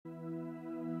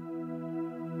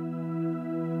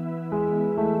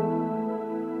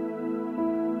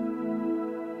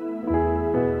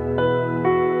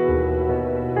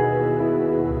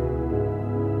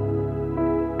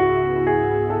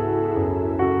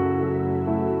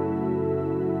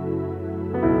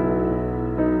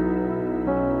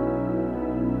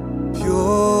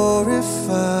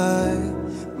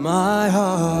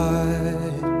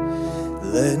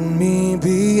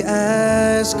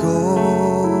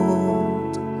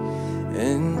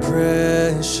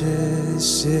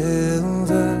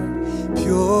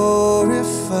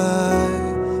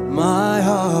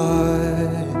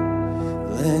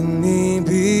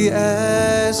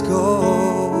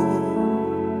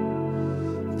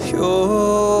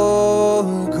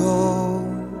pure gold,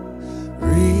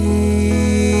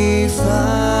 refined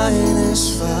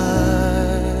as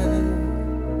fire.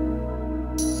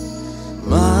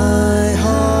 My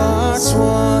heart's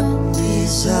one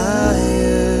desire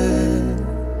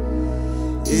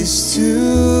is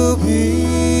to be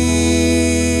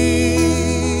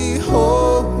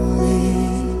holy,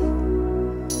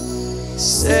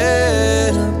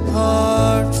 set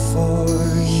apart for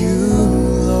you,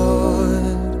 Lord.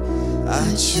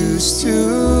 I choose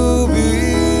to be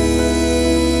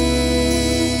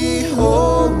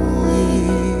holy,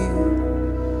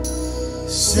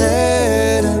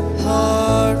 set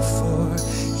apart for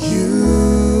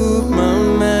you, my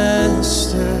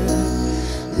Master,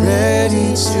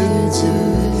 ready to do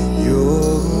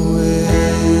your will.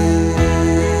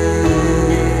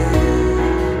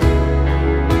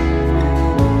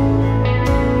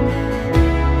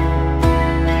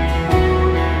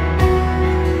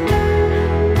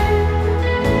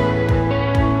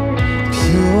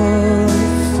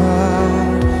 Purify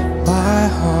my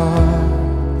heart,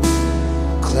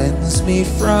 cleanse me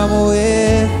from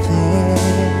within,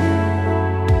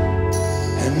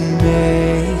 and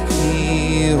make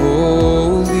me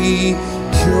holy.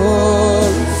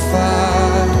 Purify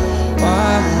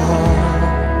my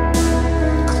heart,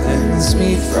 cleanse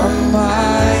me from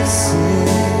my sin,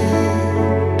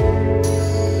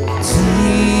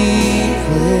 deep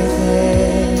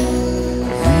within,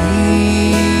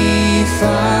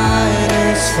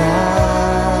 refiner's fire.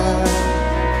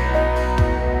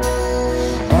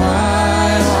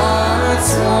 My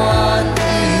heart's one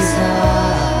desire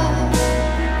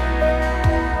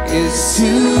is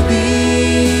to be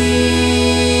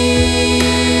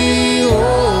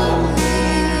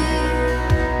holy,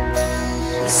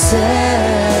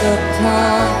 set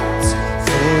apart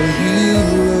for you,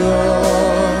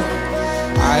 Lord.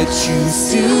 I choose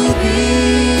to be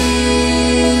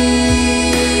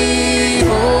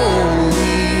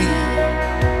holy,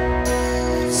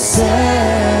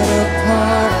 set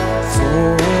apart for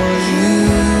you,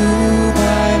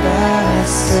 my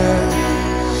Master,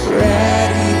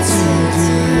 ready to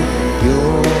do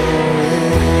your will.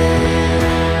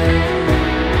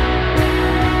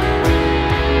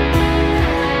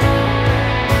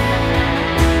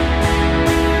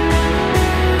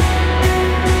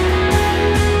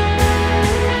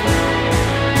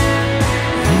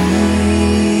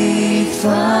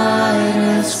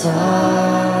 Refiner's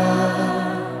fire.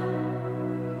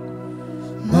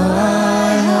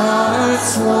 My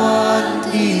heart's one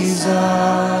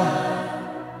desire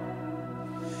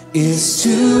is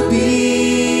to be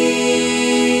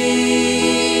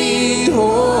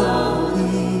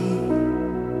holy,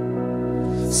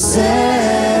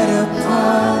 set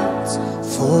apart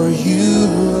for you,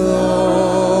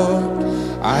 Lord.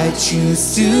 I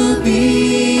choose to be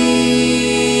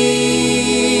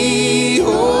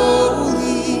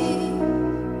holy,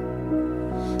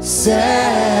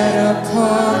 set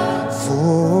apart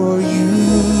for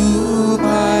you,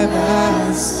 my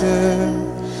Master,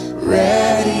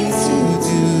 ready to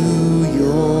do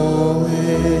your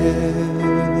will.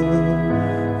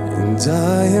 And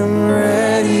I am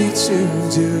ready to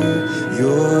do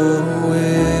your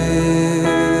will.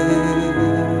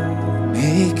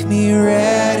 Make me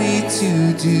ready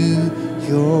to do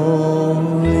your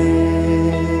will.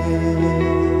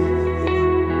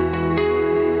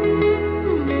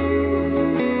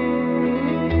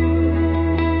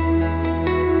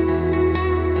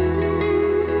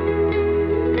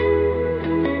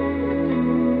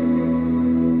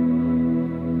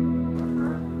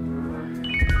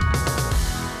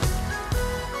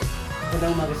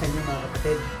 Magandang umaga sa inyo mga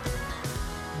kapatid.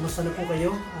 Kumusta na po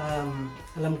kayo?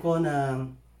 Alam ko na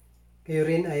kayo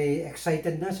rin ay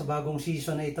excited na sa bagong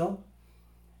season na ito.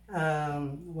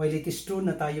 While it is true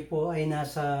na tayo po ay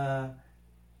nasa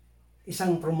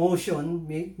isang promotion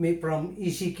from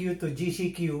ECQ to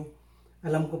GCQ,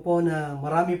 alam ko po na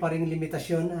marami pa ring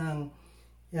limitasyon ang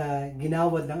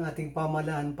ginawad ng ating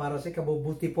pamahalaan para sa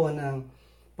ikabubuti po ng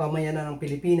pamayanan ng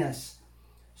Pilipinas.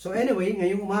 So anyway,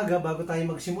 ngayong umaga bago tayo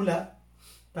magsimula,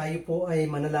 tayo po ay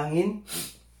manalangin.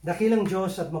 Dakilang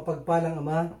Diyos at mapagpalang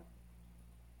Ama,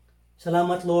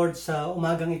 salamat Lord sa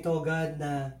umagang ito, God,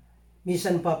 na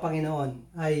minsan pa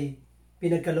Panginoon ay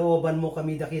pinagkalooban mo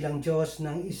kami, dakilang Diyos,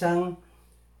 ng isang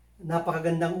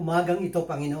napakagandang umagang ito,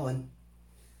 Panginoon.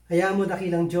 Hayaan mo,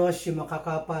 dakilang Diyos, yung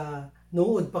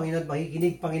makakapanood, Panginoon,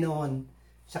 makikinig, Panginoon,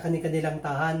 sa kanilang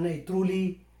tahan ay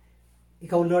truly,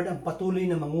 Ikaw, Lord, ang patuloy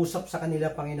na mangusap sa kanila,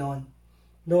 Panginoon.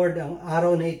 Lord, ang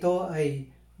araw na ito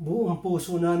ay buong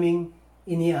puso naming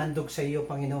inihandog sa iyo,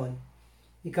 Panginoon.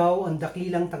 Ikaw ang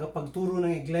dakilang tagapagturo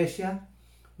ng Iglesia.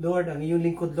 Lord, ang iyong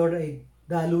lingkod, Lord, ay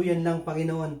daluyan lang,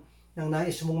 Panginoon, ng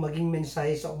nais mong maging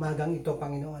mensahe sa umagang ito,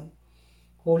 Panginoon.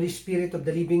 Holy Spirit of the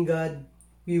living God,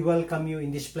 we welcome you in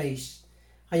this place.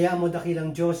 Hayaan mo, dakilang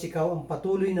Diyos, ikaw ang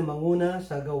patuloy na manguna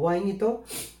sa gawain ito.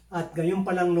 At ngayon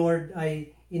pa lang, Lord,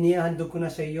 ay inihandog ko na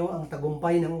sa iyo ang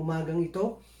tagumpay ng umagang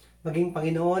ito. Maging,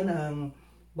 Panginoon, ang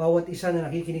bawat isa na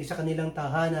nakikinig sa kanilang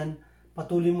tahanan,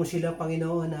 patuloy mo sila,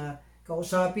 Panginoon, na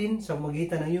kausapin sa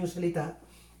magitan ng iyong salita.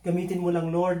 Gamitin mo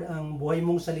lang, Lord, ang buhay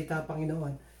mong salita,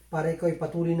 Panginoon, para ikaw ay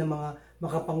patuloy na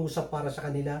makapangusap para sa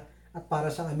kanila at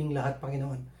para sa aming lahat,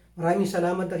 Panginoon. Maraming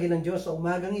salamat, dakilang Diyos, sa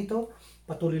umagang ito.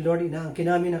 Patuloy, Lord, inaangkin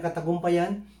namin ang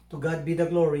katagumpayan. To God be the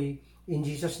glory. In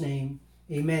Jesus' name,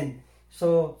 Amen.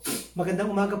 So, magandang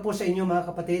umaga po sa inyo,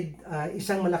 mga kapatid.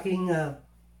 Isang malaking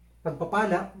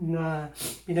pagpapala na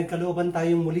pinagkalooban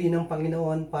tayong muli ng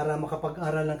Panginoon para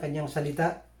makapag-aral ng kanyang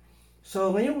salita.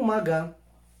 So, ngayong umaga,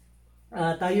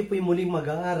 tayo po'y muling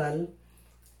mag-aaral.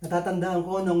 Natatandaan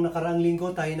ko, nung nakaraang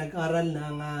linggo tayo nag-aral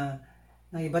ng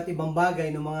iba't ibang bagay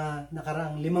ng mga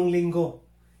nakaraang 5 linggo.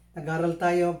 Nag-aral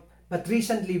tayo, but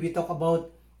recently we talk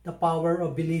about the power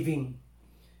of believing.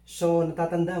 So,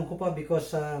 natatandaan ko pa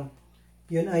because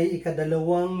yun ay ika-2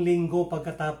 linggo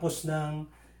pagkatapos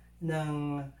ng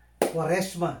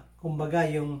Kwaresma. Kumbaga,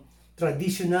 yung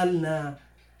traditional na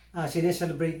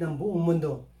sineselebrate ng buong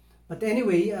mundo. But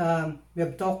anyway, we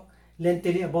have talked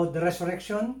lengthily about the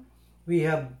resurrection. We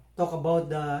have talked about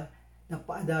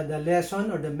the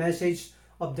lesson or the message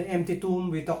of the empty tomb.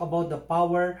 We talk about the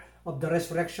power of the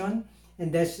resurrection.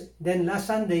 And then last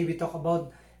Sunday, we talk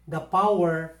about the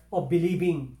power of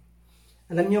believing.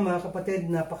 Alam niyo, mga kapatid,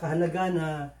 napakahalaga na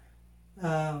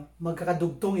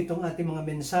magkakadugtong itong ating mga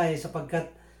mensahe sapagkat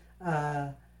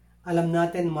alam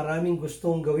natin maraming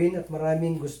gustong gawin at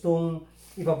maraming gustong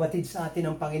ipabatid sa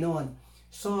atin ng Panginoon.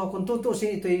 So, kung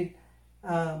tutuusin, ito'y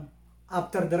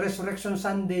after the Resurrection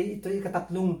Sunday, ito'y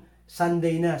ika-3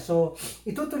 Sunday na. So,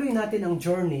 itutuloy natin ang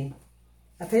journey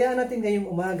at hayaan natin ngayong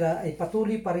umaga ay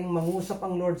patuloy pa rin mangusap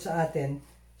ang Lord sa atin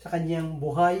sa kanyang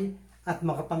buhay at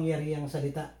makapangyarihang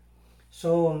salita.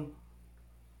 So,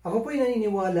 ako po'y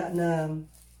naniniwala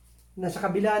na sa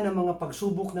kabila ng mga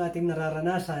pagsubok na ating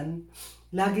nararanasan,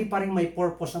 lagi pa rin may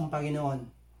purpose ang Panginoon.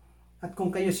 At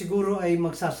kung kayo siguro ay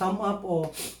magsasum up o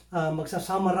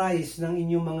magsasummarize ng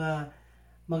inyong mga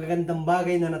magagandang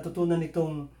bagay na natutunan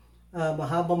itong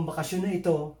mahabang bakasyon na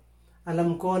ito,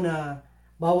 alam ko na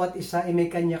bawat isa ay may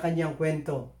kanya-kanyang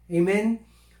kwento. Amen?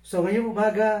 So ngayong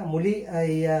umaga, muli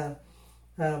ay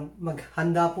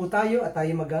maghanda po tayo at tayo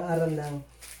mag-aaral ng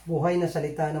buhay na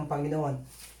salita ng Panginoon.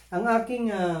 Ang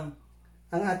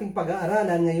ating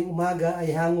pag-aaralan ngayong umaga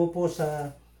ay hango po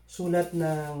sa sulat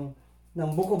ng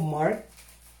Book of Mark.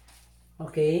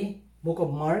 Okay? Book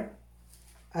of Mark.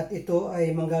 At ito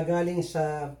ay manggagaling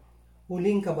sa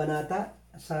huling kabanata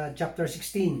sa chapter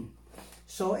 16.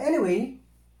 So anyway,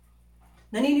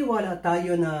 naniniwala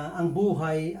tayo na ang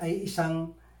buhay ay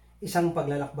isang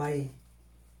paglalakbay.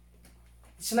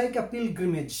 It's like a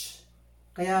pilgrimage.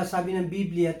 Kaya sabi ng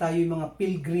Biblia, tayo yung mga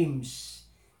pilgrims.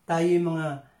 Tayo yung mga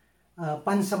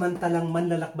pansamantalang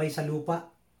manlalakbay sa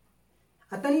lupa.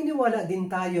 At naniniwala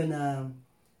din tayo na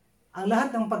ang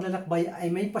lahat ng paglalakbay ay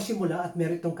may pasimula at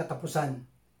meron itong katapusan.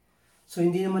 So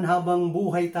hindi naman habang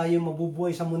buhay tayo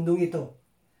mabubuhay sa mundong ito.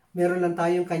 Meron lang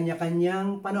tayong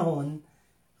kanya-kanyang panahon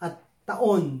at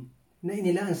taon na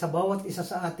inilaan sa bawat isa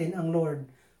sa atin ang Lord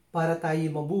para tayo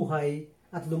mabuhay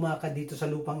at lumakad dito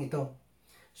sa lupang ito.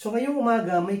 So ngayong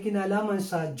umaga may kinalaman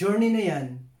sa journey na yan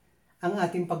ang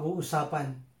ating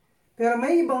pag-uusapan. Pero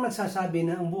may ibang nagsasabi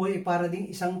na ang buhay ay para ding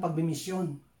isang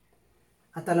pagbimisyon.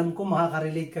 At alam ko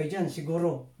makaka-relate kayo dyan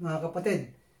siguro, mga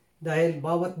kapatid. Dahil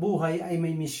bawat buhay ay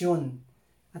may misyon.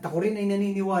 At ako rin ay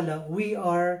naniniwala, we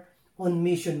are on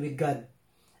mission with God.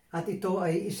 At ito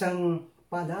ay isang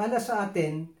paalaala sa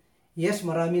atin. Yes,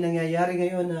 marami nangyayari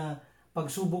ngayon na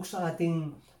pagsubok sa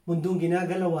ating mundong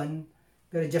ginagalawan.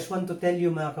 Pero I just want to tell you,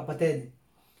 mga kapatid,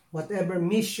 whatever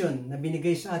mission na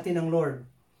binigay sa atin ng Lord,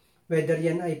 whether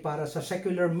yan ay para sa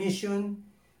secular mission,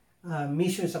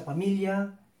 mission sa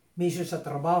pamilya, mission sa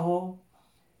trabaho,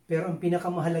 pero ang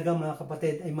pinakamahalaga, mga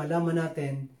kapatid, ay malaman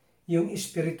natin yung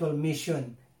spiritual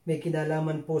mission. May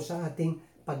kinalaman po sa ating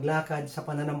paglakad sa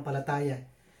pananampalataya.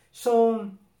 So,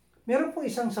 meron po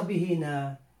isang sabihin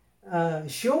na,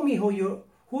 show me who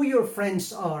your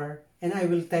friends are, and I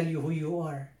will tell you who you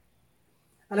are.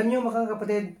 Alam niyo, mga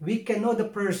kapatid, we can know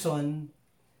the person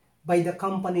by the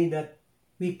company that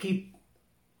we keep.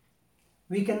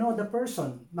 We can know the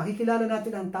person. Makikilala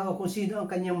natin ang tao kung sino ang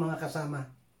kanyang mga kasama.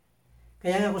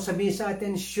 Kaya nga kung sabihin sa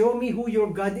atin, show me who your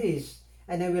God is,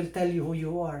 and I will tell you who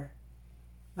you are.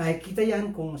 Makikita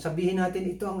yan kung sabihin natin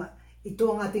ito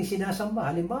ang ating sinasamba.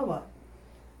 Halimbawa,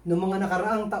 noong mga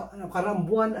nakaraang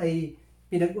buwan ay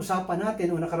pinag-usapan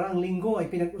natin o nakaraang linggo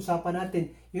ay pinag-usapan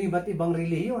natin yung iba't ibang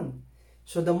relihiyon.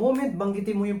 So the moment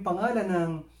banggitin mo yung pangalan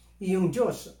ng iyong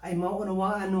Diyos, ay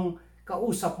maunawaan nung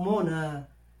kausap mo na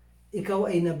ikaw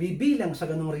ay nabibilang sa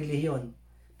ganung relihiyon.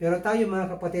 Pero tayo mga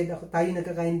kapatid, tayo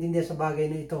nagkakaintindihan sa bagay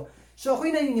na ito. So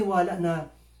ako'y naniniwala na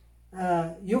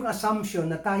yung assumption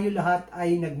na tayo lahat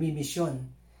ay nagmimisyon.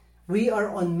 We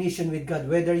are on mission with God.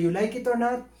 Whether you like it or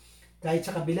not, kahit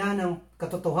sa kabila ng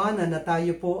katotohanan na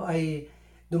tayo po ay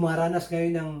dumaranas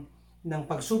ngayon ng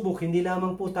pagsubok, hindi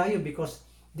lamang po tayo because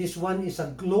this one is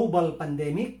a global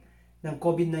pandemic ng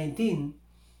COVID-19.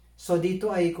 So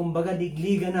dito ay kumbaga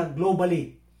ligliga na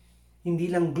globally.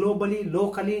 Hindi lang globally,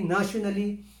 locally,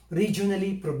 nationally,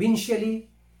 regionally,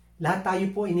 provincially, lahat tayo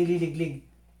po inililiglig.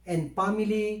 And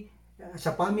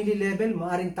sa family level,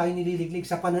 maaring tayo nililiglig.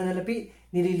 Sa pananalapi,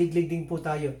 nililiglig din po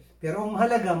tayo. Pero ang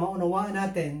mahalaga, maunawaan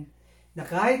natin na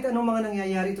kahit anong mga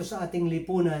nangyayari ito sa ating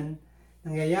lipunan,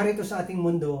 nangyayari ito sa ating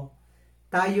mundo,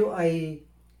 tayo ay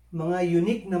mga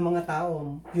unique na mga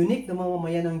tao, unique na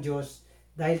mamamayan ng Diyos,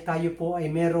 dahil tayo po ay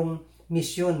merong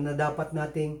misyon na dapat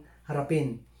nating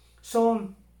harapin. So,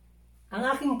 ang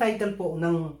aking title po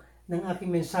ng aking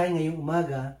mensahe ngayong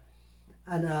umaga,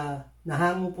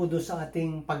 nahango po doon sa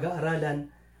ating pag-aaralan,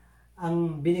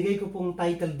 ang binigay ko pong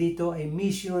title dito ay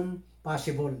Mission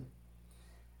Possible.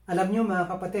 Alam nyo mga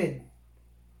kapatid,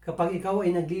 kapag ikaw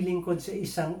ay naglilingkod sa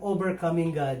isang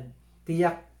overcoming God,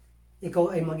 tiyak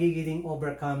ikaw ay magiging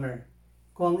overcomer.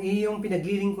 Kung ang iyong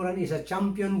pinaglilingkuran is a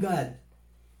champion God,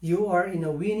 you are in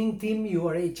a winning team, you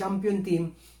are a champion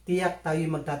team, tiyak tayo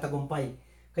magtatagumpay.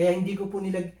 Kaya hindi ko po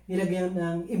nilagyan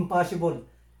ng impossible.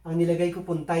 Ang nilagay ko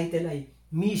pong title ay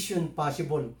Mission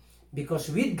Possible. Because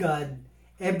with God,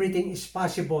 everything is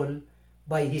possible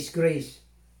by His grace.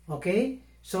 Okay?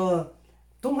 So,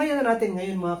 tunghayan na natin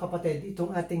ngayon mga kapatid,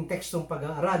 itong ating tekstong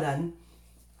pag-aaralan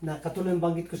na katulad ng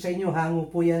banggit ko sa inyo, hango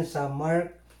po yan sa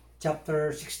Mark chapter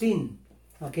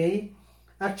 16. Okay?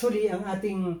 Actually, ang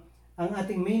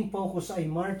ating main focus ay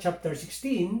Mark chapter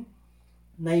 16,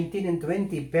 19 and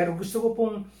 20. Pero gusto ko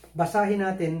pong basahin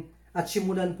natin at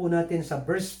simulan po natin sa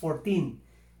verse 14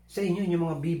 sa inyong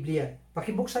mga Biblia.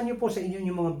 Pakibuksan niyo po sa inyong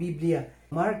mga Biblia.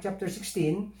 Mark chapter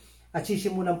 16 at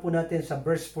sisimulan po natin sa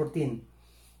verse 14.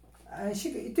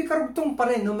 Ito'y karugtong pa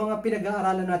rin ng mga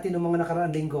pinag-aaralan natin ng mga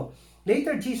nakaraang linggo.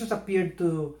 Later, Jesus appeared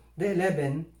to the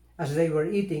 11 as they were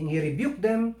eating. He rebuked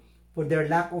them for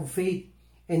their lack of faith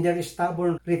and their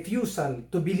stubborn refusal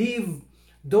to believe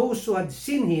those who had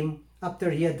seen Him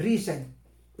after He had risen.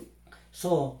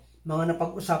 So, mga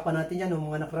napag-usapan natin yan ng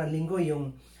mga nakaraang linggo,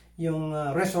 yung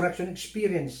resurrection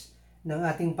experience ng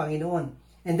ating Panginoon.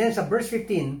 And then sa verse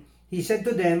 15, He said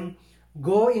to them,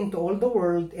 "Go into all the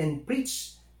world and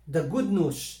preach the good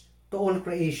news to all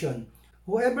creation.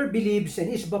 Whoever believes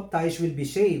and is baptized will be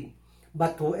saved,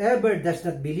 but whoever does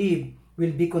not believe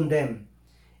will be condemned.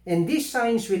 And these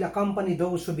signs will accompany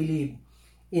those who believe.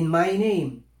 In my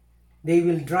name, they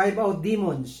will drive out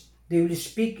demons. They will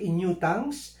speak in new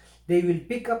tongues. They will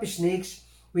pick up snakes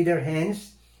with their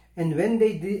hands. And when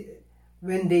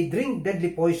they drink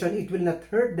deadly poison, it will not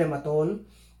hurt them at all.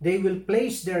 They will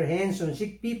place their hands on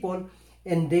sick people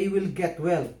and they will get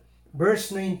well."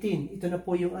 Verse 19, ito na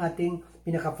po yung ating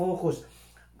pinaka-focus.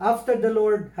 After the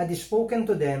Lord had spoken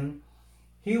to them,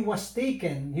 He was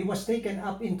taken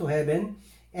up into heaven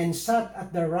and sat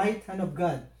at the right hand of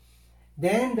God.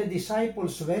 Then the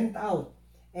disciples went out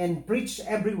and preached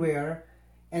everywhere,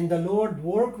 and the Lord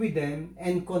worked with them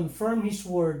and confirmed His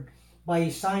word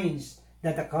by signs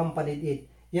that accompanied it.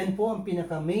 Yan po ang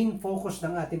pinaka-main focus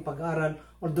ng ating pag-aaral,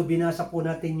 although binasa po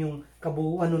natin yung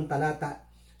kabuuan ng talata.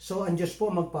 So, ang Diyos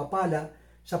po magpapala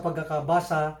sa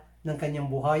pagkakabasa ng kanyang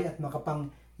buhay at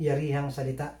makapangyarihang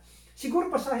salita.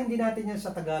 Siguro basahin din natin yan sa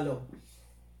Tagalog.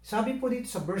 Sabi po dito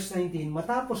sa verse 19,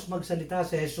 matapos magsalita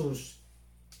si Jesus,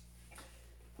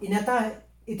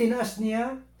 itinaas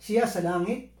siya sa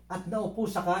langit at naupo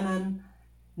sa kanan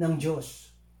ng Diyos.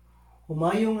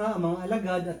 Humayo nga ang mga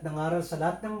alagad at nangaral sa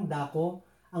lahat ng dako,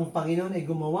 ang Panginoon ay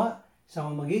gumawa sa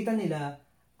pamamagitan nila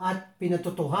at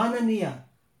pinatutuhanan niya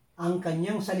ang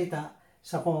kanyang salita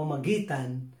sa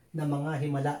pamamagitan ng mga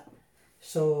himala.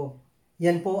 So,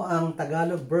 yan po ang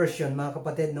Tagalog version, mga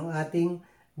kapatid, ng ating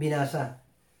binasa.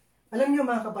 Alam niyo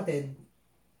mga kapatid,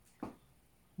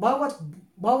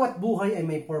 bawat buhay ay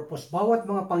may purpose. Bawat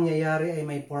mga pangyayari ay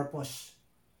may purpose.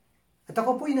 At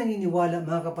ako po'y naniniwala,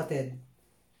 mga kapatid,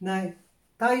 na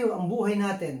tayo, ang buhay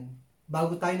natin,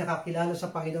 bago tayo nakakilala sa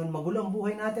Panginoon, magulo ang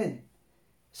buhay natin.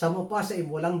 Sa mapasa ay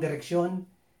walang direksyon,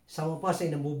 Some of us ay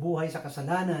nabubuhay sa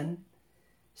kasalanan.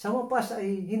 Some of us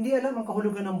ay hindi alam ang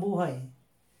kahulugan ng buhay.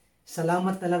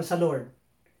 Salamat na lang sa Lord.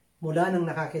 Mula nang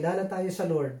nakakilala tayo sa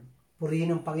Lord, purihin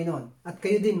ang Panginoon. At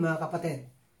kayo din mga kapatid,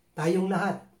 tayong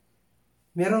lahat.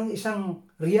 Merong isang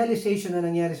realization na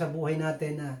nangyari sa buhay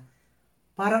natin na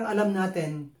parang alam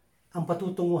natin ang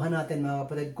patutunguhan natin mga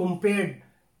kapatid compared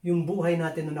yung buhay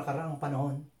natin noong nakaraang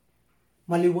panahon.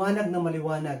 Maliwanag na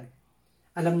maliwanag.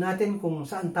 Alam natin kung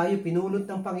saan tayo pinulot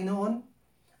ng Panginoon.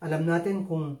 Alam natin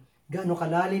kung gaano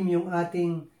kalalim yung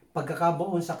ating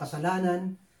pagkakabaon sa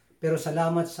kasalanan. Pero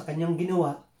salamat sa kanyang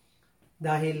ginawa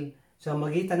dahil sa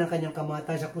magitan ng kanyang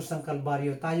kamatay sa krus ng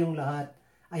Kalbaryo, tayong lahat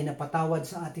ay napatawad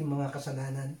sa ating mga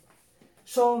kasalanan.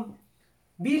 So,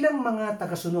 bilang mga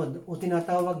tagasunod o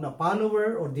tinatawag na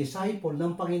follower o disciple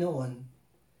ng Panginoon,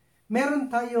 meron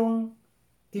tayong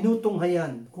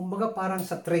tinutunghayan, kumbaga parang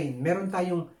sa train, meron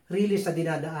tayong really sa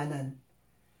dinadaanan.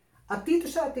 At dito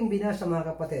sa ating binasa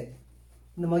mga kapatid,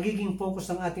 na magiging focus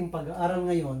ng ating pag-aaral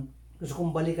ngayon, gusto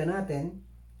kong balikan natin,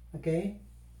 okay?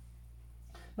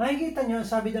 Makikita nyo,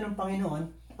 sabi doon ng Panginoon,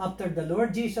 after the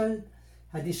Lord Jesus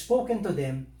had spoken to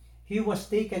them, He was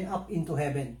taken up into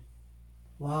heaven.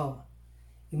 Wow!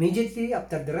 Immediately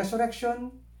after the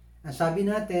resurrection, ang sabi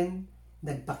natin,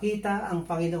 nagpakita ang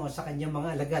Panginoon sa kanyang mga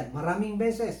alagad. Maraming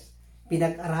beses,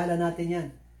 pinag-aralan natin yan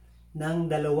ng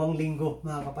 2 linggo,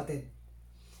 mga kapatid.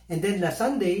 And then last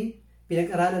Sunday,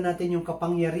 pinag-aralan natin yung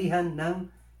kapangyarihan ng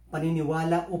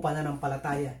paniniwala o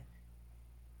pananampalataya.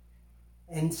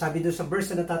 And sabi doon sa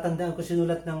verse na natatandaan ko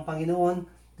sinulat ng Panginoon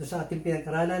doon sa ating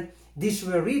pinag-aralan, "These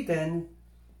were written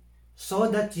so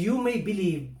that you may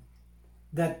believe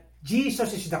that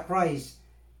Jesus is the Christ,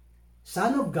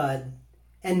 Son of God,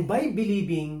 and by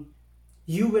believing,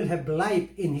 you will have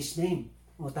life in His name."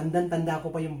 O, tandang-tanda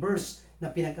ko pa yung verse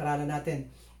na pinag-aralan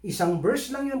natin. Isang verse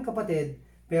lang yun kapatid,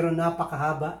 pero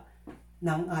napakahaba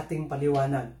ng ating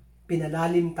paliwanag.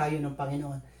 Pinalalim tayo ng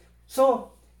Panginoon.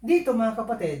 So, dito mga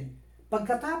kapatid,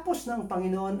 pagkatapos ng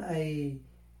Panginoon ay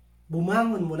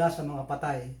bumangon mula sa mga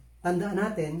patay, tandaan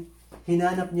natin,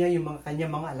 hinanap niya yung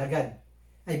kanyang mga alagad.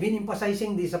 I've been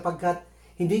emphasizing this sapagkat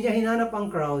hindi niya hinanap ang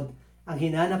crowd, ang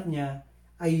hinanap niya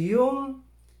ay yung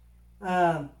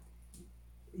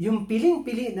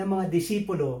piling-pili ng mga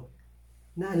disipulo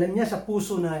na alam niya sa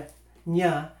puso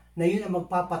niya na yun ang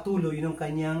magpapatuloy ng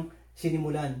kanyang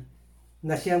sinimulan,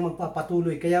 na siyang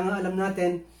magpapatuloy. Kaya nga alam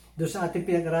natin, doon sa ating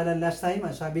pinag-aralan last time,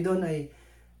 ang sabi doon ay,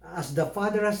 "As the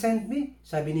Father has sent me,"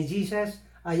 sabi ni Jesus,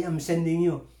 "I am sending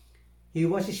you." He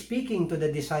was speaking to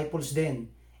the disciples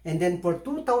then. And then for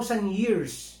 2,000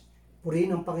 years,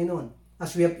 purihin ang Panginoon.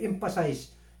 As we have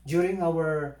emphasized during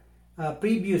our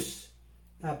previous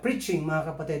preaching,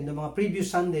 mga kapatid, ng mga previous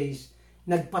Sundays,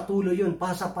 nagpatuloy yun,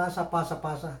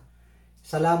 pasa-pasa.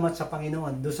 Salamat sa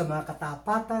Panginoon doon sa mga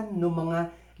katapatan ng mga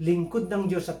lingkod ng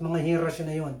Diyos at mga henerasyon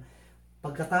na yun.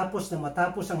 Pagkatapos na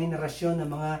matapos ang henerasyon ng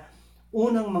mga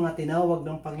unang mga tinawag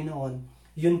ng Panginoon,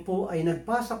 yun po ay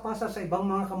nagpasa-pasa sa ibang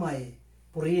mga kamay.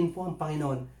 Purihin po ang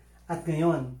Panginoon. At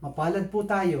ngayon, mapalad po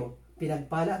tayo,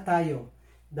 pinagpala tayo,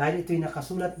 dahil ito'y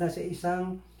nakasulat na sa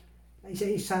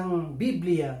isang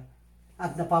Biblia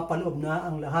at napapaloob na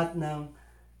ang lahat ng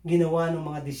ginawa ng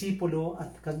mga disipulo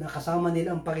at nakasama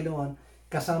nila ang Panginoon,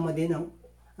 kasama din ang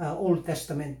Old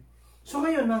Testament. So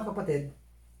ngayon mga kapatid,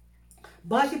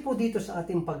 base po dito sa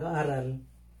ating pag-aaral,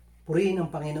 purihin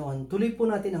ang Panginoon, tuloy po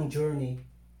natin ang journey,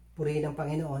 purihin ang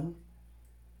Panginoon.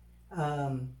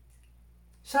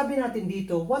 Sabi natin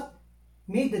dito, what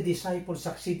made the disciples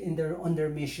succeed on their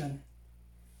mission?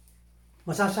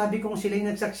 Masasabi kong sila'y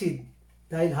nag-succeed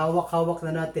dahil hawak-hawak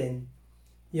na natin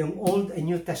yung Old and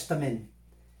New Testament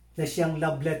na siyang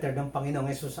love letter ng Panginoong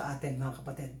Hesus sa atin, mga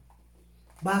kapatid.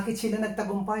 Bakit sila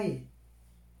nagtagumpay?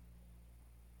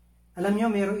 Alam niyo,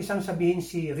 mayroong isang sabihin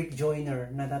si Rick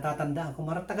Joyner na natatandaan ko,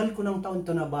 maratagal ko ng taon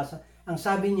ito nabasa. Ang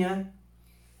sabi niya,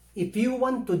 "If you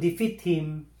want to defeat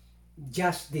him,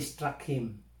 just distract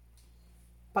him."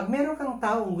 Pag meron kang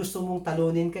taong gusto mong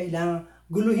talunin, kailangan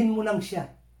guluhin mo lang siya.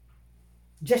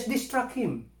 Just distract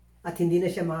him. At hindi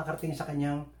na siya makakarating sa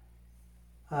kanyang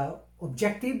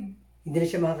objective, hindi na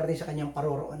siya makakarating sa kanyang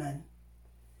paroroonan.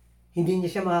 Hindi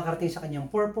na siya makakarating sa kanyang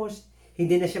purpose,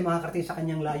 hindi na siya makakarating sa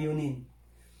kanyang layunin.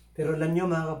 Pero alam nyo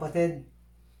mga kapatid,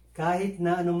 kahit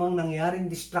na anumang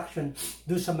nangyaring distraction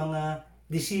doon sa mga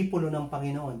disipulo ng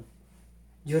Panginoon,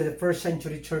 during the first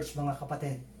century church mga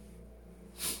kapatid,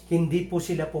 hindi po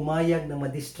sila pumayag na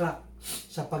madistract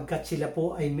sapagkat sila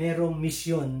po ay merong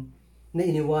misyon na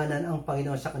iniwanan ang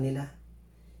Panginoon sa kanila.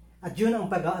 At yun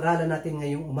ang pag-aaralan natin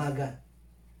ngayong umaga.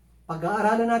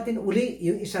 Pag-aaralan natin uli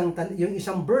yung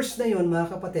isang verse na yun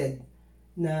mga kapatid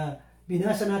na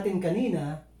binasa natin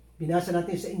kanina binasa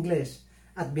natin sa Ingles,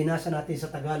 at binasa natin sa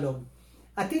Tagalog.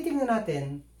 At titingnan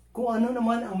natin kung ano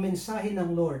naman ang mensahe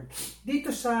ng Lord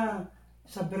dito sa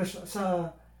verse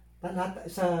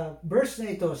na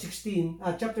ito,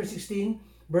 chapter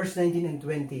 16, verse 19 and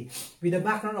 20. With the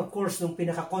background, of course, nung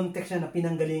pinaka-context niya na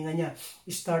pinanggalingan niya,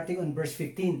 starting on verse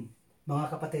 15. Mga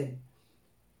kapatid,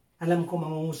 alam ko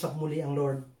mangungusap muli ang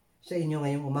Lord sa inyo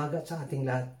ngayong umaga at sa ating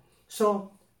lahat.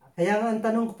 So, kaya nga ang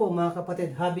tanong ko po, mga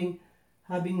kapatid, having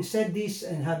said this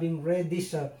and having read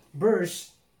this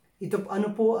verse, ito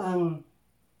ano po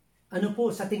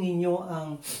sa tingin nyo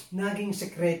ang naging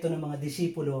sekreto ng mga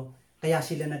disipulo kaya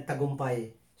sila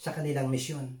nagtagumpay sa kanilang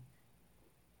misyon?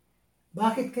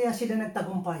 Bakit kaya sila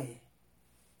nagtagumpay?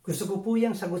 Gusto ko po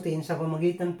yung sagutin sa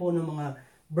pamagitan po ng mga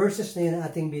verses na yun na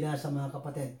ating binasa, mga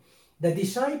kapatid. The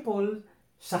disciple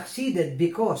succeeded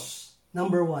because,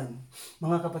 number one,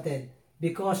 mga kapatid,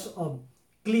 because of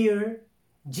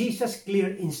Jesus'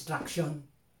 clear instruction.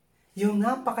 Yung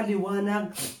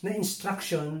napakaliwanag na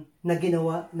instruction na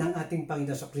ginawa ng ating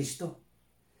Panginoon sa Kristo.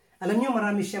 Alam niyo,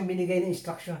 marami siyang binigay na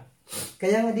instruction.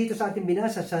 Kaya nga dito sa ating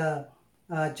binasa sa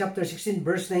chapter 16,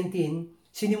 verse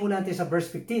 19, sinimula natin sa verse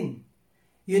 15.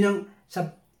 Yun ang,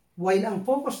 while ang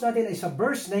focus natin ay sa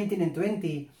verse 19 and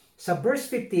 20, sa verse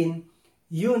 15,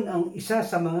 yun ang isa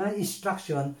sa mga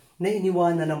instruction na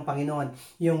iniwanan ng Panginoon.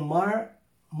 Yung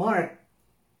Mark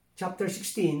chapter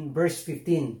 16, verse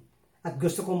 15. At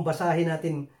gusto kong basahin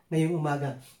natin ngayong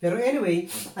umaga. Pero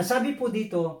anyway, ang sabi po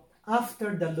dito,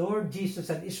 after the Lord Jesus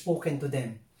had spoken to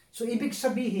them. So, ibig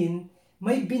sabihin,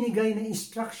 may binigay na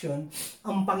instruction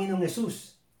ang Panginoong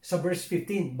Yesus sa verse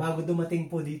 15, bago dumating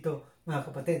po dito, mga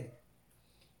kapatid.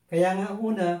 Kaya nga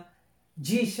una,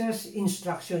 Jesus'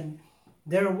 instruction,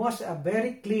 there was a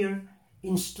very clear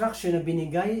instruction na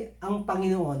binigay ang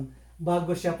Panginoon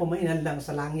bago siya pumainanlang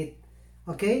sa langit.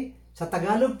 Okay? Sa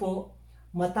Tagalog po,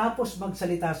 matapos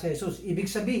magsalita si Jesus,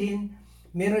 ibig sabihin,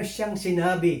 meron siyang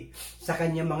sinabi sa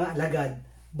kanyang mga alagad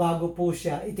bago po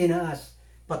siya itinaas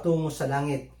patungo sa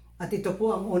langit. At ito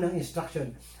po ang unang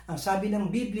instruction. Ang sabi ng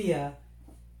Biblia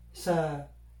sa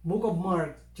Book of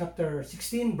Mark, chapter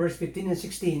 16, verse 15 and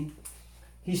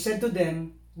 16, He said to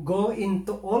them, go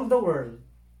into all the world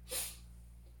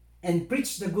and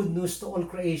preach the good news to all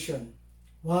creation.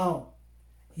 Wow!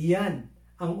 Yan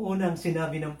ang unang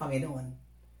sinabi ng Panginoon.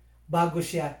 Bago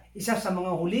siya, isa sa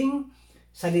mga huling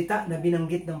salita na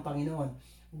binanggit ng Panginoon.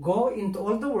 Go into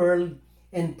all the world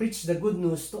and preach the good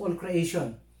news to all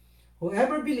creation.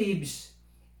 Whoever believes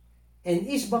and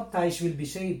is baptized will be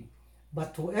saved,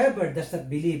 but whoever does not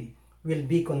believe will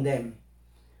be condemned.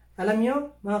 Alam nyo,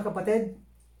 mga kapatid,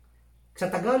 sa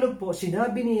Tagalog po,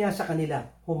 sinabi niya sa kanila,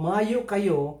 humayo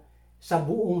kayo sa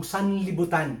buong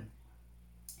sanlibutan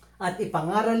at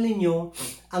ipangaral ninyo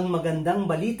ang magandang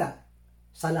balita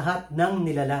sa lahat ng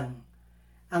nilalang.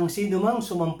 Ang sinumang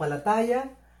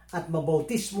sumampalataya at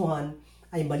mabautismuhan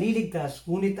ay maliligtas,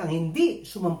 ngunit ang hindi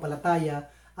sumampalataya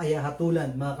ay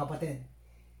hatulan, mga kapatid.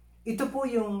 Ito po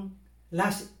yung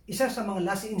isa sa mga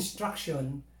last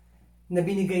instruction na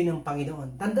binigay ng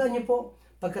Panginoon. Tandaan niyo po,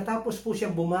 pagkatapos po siya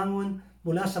bumangon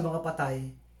mula sa mga patay,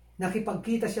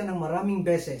 nakipagkita siya ng maraming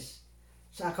beses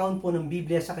sa account po ng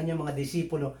Biblia sa kanyang mga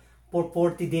disipulo for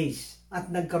 40 days.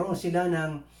 At nagkaroon sila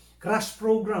ng crash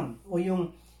program o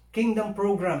yung kingdom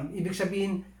program. Ibig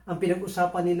sabihin, ang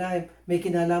pinag-usapan nila ay may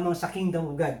kinalaman sa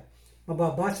kingdom of God.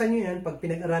 Mababasa nyo yan pag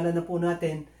pinag-aralan na po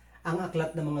natin ang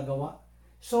aklat ng mga gawa.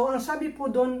 So, ang sabi po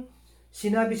doon,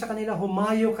 sinabi sa kanila,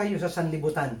 humayo kayo sa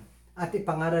sanlibutan at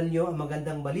ipangaral nyo ang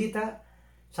magandang balita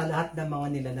sa lahat ng mga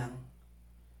nilalang.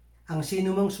 Ang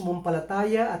sinumang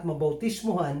sumampalataya at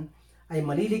mabautismuhan ay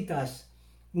maliligtas,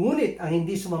 ngunit ang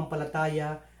hindi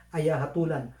sumampalataya ay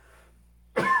hatulan.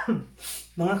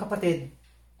 Mga kapatid,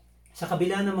 sa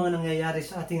kabila ng mga nangyayari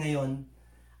sa atin ngayon,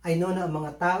 I know na ang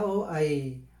mga tao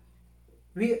ay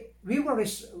we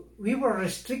were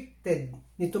restricted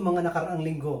nito mga nakaraang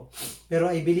linggo. Pero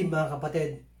I believe, mga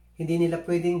kapatid, hindi nila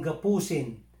pwedeng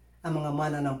gapusin ang mga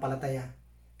mananampalataya.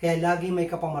 Kaya lagi may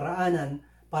kapamaraanan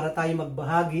para tayo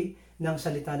magbahagi ng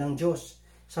salita ng Diyos.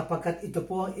 Sapagkat ito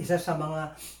po ang isa sa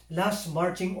mga last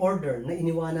marching order na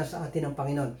iniwanan sa atin ng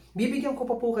Panginoon. Bibigyan ko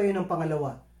pa po kayo ng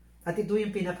pangalawa. At ito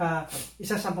yung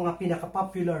isa sa mga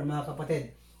pinaka-popular, mga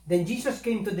kapatid. Then Jesus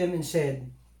came to them and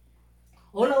said,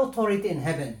 all authority in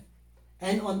heaven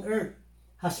and on earth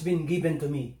has been given to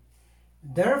me.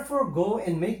 Therefore go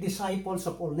and make disciples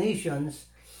of all nations,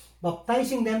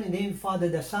 baptizing them in the name of the Father,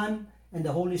 the Son, and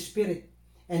the Holy Spirit,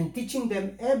 and teaching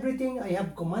them everything I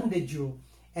have commanded you,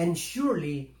 and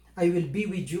surely I will be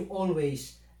with you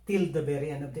always till the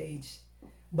very end of the age.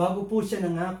 Bago po siya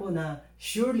nangako na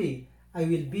surely I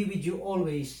will be with you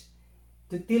always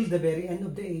till the very end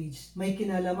of the age, may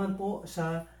kinalaman po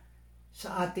sa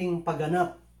ating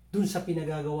pagganap dun sa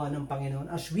pinagagawa ng Panginoon.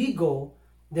 As we go,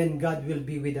 then God will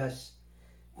be with us.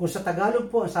 Kung sa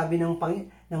Tagalog po, ang sabi ng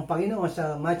Panginoon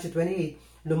sa Matthew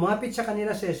 28, lumapit sa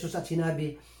kanila si Jesus at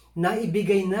sinabi,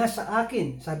 naibigay na sa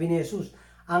akin, sabi ni Jesus,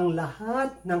 ang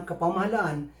lahat ng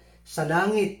kapamahalaan sa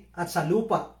langit at sa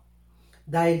lupa.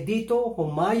 Dahil dito,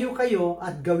 humayo kayo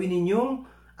at gawin ninyong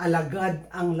alagad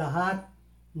ang lahat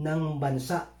ng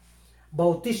bansa.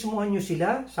 Bautismuhan niyo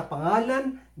sila sa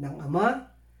pangalan ng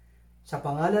Ama, sa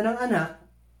pangalan ng Anak,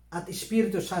 at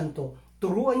Espiritu Santo.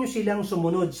 Turuan niyo silang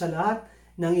sumunod sa lahat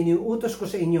ng iniuutos ko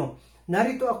sa inyo.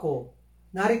 Narito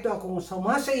akong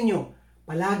sama sa inyo,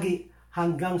 palagi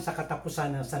hanggang sa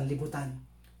katapusan ng sanlibutan.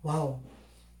 Wow!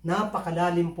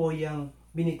 Napakalalim po yung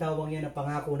binitawang yan na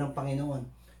pangako ng Panginoon.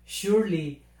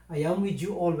 Surely, I am with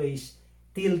you always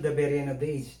till the very end of the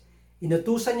age.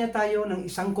 Inutusan niya tayo ng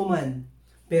isang command,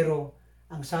 pero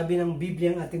ang sabi ng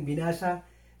Biblia ang ating binasa,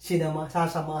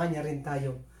 sasamahan niya rin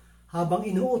tayo. Habang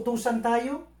inuutusan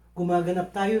tayo,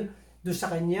 gumaganap tayo doon sa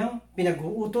kanyang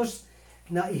pinag-uutos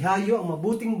na ihayo ang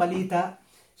mabuting balita,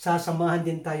 sasamahan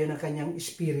din tayo ng kanyang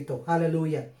espiritu.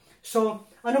 Hallelujah. So,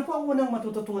 ano po ang unang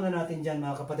matututunan natin dyan,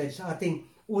 mga kapatid, sa ating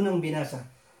unang binasa?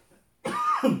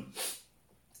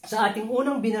 Sa ating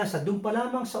unang binasa, doon pa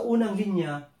lamang sa unang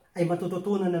linya, ay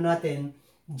matututunan na natin,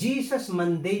 Jesus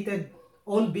mandated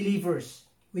all believers.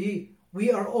 We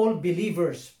are all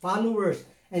believers, followers,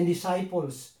 and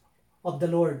disciples of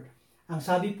the Lord. Ang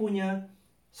sabi po niya,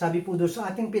 sabi po doon sa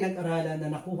ating pinag-aralan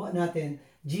na nakuha natin,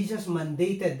 Jesus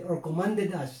mandated or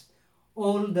commanded us,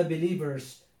 all the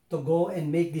believers, to go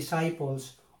and make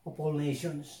disciples of all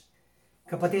nations.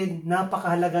 Kapatid,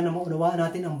 napakahalaga na maunawaan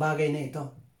natin ang bagay na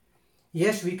ito.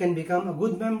 Yes, we can become a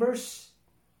good members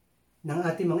ng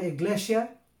ating mga iglesia.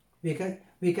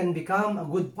 We can become a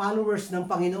good followers ng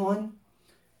Panginoon.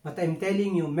 But I'm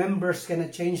telling you, members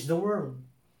cannot change the world.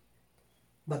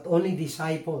 But only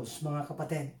disciples, mga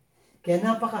kapatid. Kaya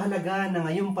napakahalaga na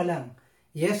ngayon pa lang,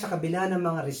 yes, sa kabila ng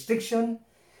mga restriction,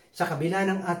 sa kabila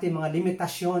ng ating mga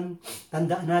limitasyon,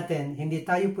 tandaan natin, hindi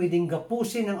tayo pwedeng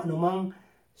gapusin ng anumang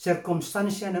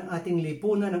sirkumstansya ng ating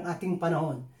lipunan, ng ating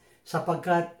panahon.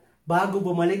 Sapagkat bago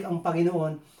bumalik ang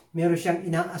Panginoon, meron siyang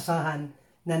inaasahan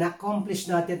na na-accomplish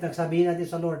natin at sabihin natin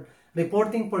sa Lord,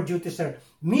 reporting for duty, sir.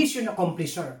 Mission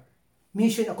accomplished, sir.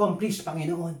 Mission accomplished,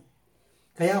 Panginoon.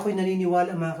 Kaya ako'y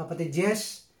naniniwala, mga kapatid,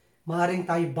 yes, maaring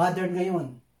tayo bothered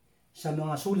ngayon sa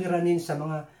mga suliranin, sa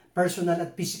mga personal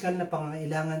at physical na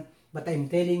pangangailangan. But I'm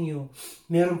telling you,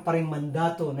 meron pa rin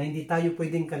mandato na hindi tayo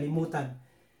pwedeng kalimutan.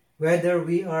 Whether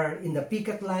we are in the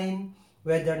picket line,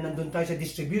 whether nandun tayo sa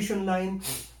distribution line,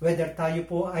 whether tayo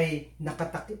po ay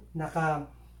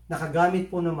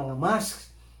nakagamit po ng mga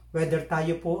masks, whether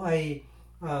tayo po ay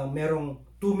merong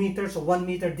 2 meters o 1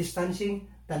 meter distancing,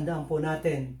 tandaan po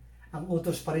natin, ang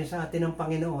utos pa rin sa atin ng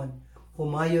Panginoon,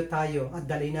 humayo tayo at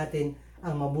dali natin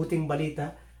ang mabuting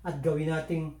balita at gawin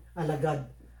nating alagad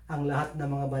ang lahat ng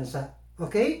mga bansa.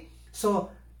 Okay? So,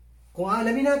 kung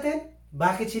aalamin natin,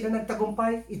 bakit sila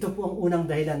nagtagumpay? Ito po ang unang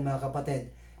dahilan, mga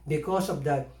kapatid. Because of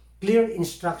the clear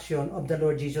instruction of the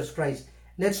Lord Jesus Christ.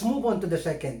 Let's move on to the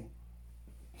second.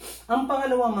 Ang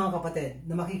pangalawa, mga kapatid,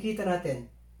 na makikita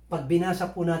natin, pag binasa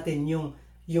po natin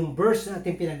yung verse na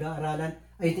ating pinag-aaralan,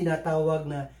 ay tinatawag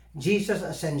na Jesus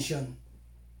Ascension.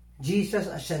 Jesus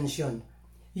Ascension.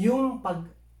 Yung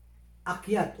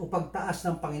pag-akyat o pagtaas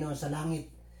ng Panginoon sa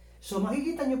langit. So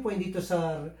makikita nyo po dito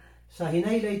sa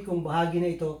hinighlight kong bahagi na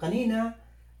ito kanina,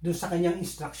 doon sa kanyang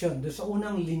instruction, doon sa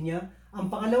unang linya. Ang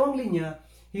pangalawang linya,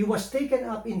 He was taken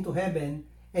up into heaven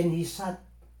and He sat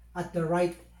at the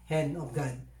right hand of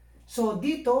God. So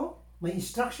dito, may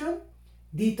instruction.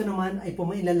 Dito naman ay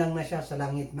pumailalang na siya sa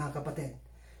langit, mga kapatid.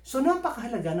 So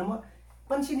napakahalaga na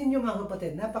pansinin nyo, mga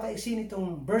kapatid, napakaiksin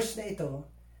itong verse na ito.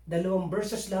 2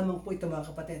 verses lamang po ito,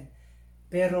 mga kapatid.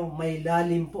 Pero may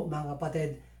lalim po, mga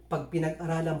kapatid, pag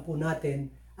pinag-aralan po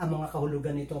natin ang mga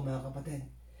kahulugan nito, mga kapatid.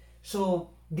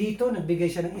 So, dito,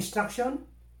 nagbigay siya ng instruction.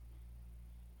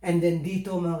 And then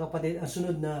dito, mga kapatid, ang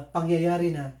sunod na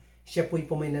pangyayari na siya po'y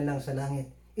pumaylalang sa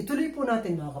langit. Ituloy po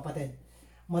natin, mga kapatid.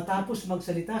 Matapos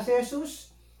magsalita si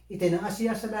Jesus, itinaas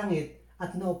siya sa langit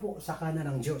at naupo sa kanan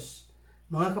ng Diyos.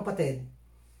 Mga kapatid,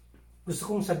 gusto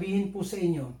kong sabihin po sa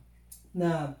inyo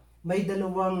na may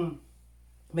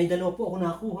dalawa po ako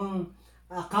nakuhang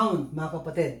account, mga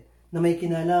kapatid, na may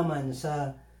kinalaman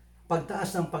sa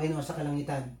pagtaas ng Panginoon sa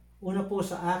kalangitan. Una po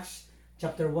sa Acts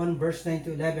chapter 1 verse 9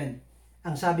 to 11.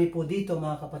 Ang sabi po dito,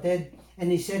 mga kapatid, and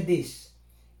he said this,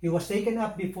 he was taken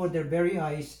up before their very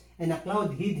eyes, and a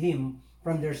cloud hid him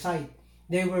from their sight.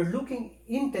 They were looking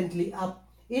intently up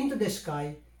into the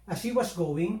sky as he was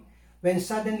going, when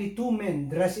suddenly two men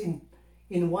dressed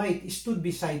in white stood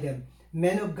beside them.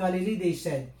 Men of Galilee, they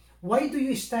said, why do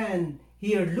you stand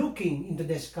here looking into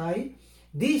the sky?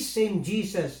 This same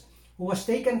Jesus who was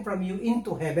taken from you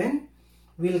into heaven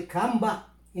will come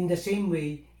back in the same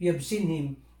way you have seen him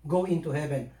go into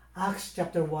heaven. Acts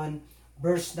chapter 1,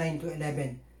 verse 9 to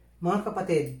 11. Mga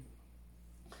kapatid,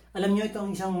 alam nyo ito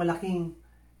ang isang malaking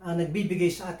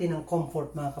nagbibigay sa atin ng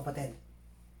comfort, mga kapatid.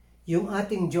 Yung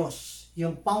ating Diyos,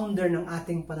 yung founder ng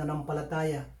ating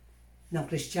pananampalataya ng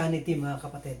Christianity, mga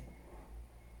kapatid.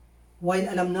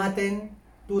 While alam natin,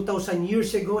 2,000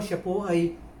 years ago, siya po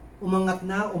ay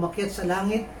umakyat sa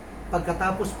langit,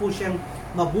 pagkatapos po siyang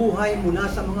mabuhay mula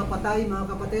sa mga patay, mga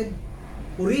kapatid.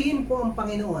 Purihin po ang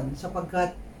Panginoon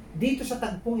sapagkat dito sa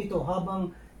tagpong ito,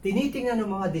 habang tinitingnan ng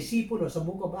mga disipulo sa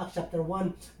Book of Acts chapter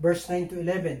 1, verse 9 to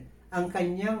 11, ang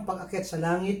kanyang pag-akyat sa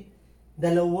langit, 2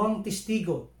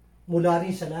 testigo mula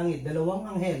rin sa langit, 2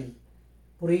 anghel,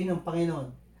 purihin ang Panginoon,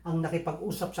 ang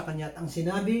nakipag-usap sa kanya at ang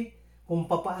sinabi kung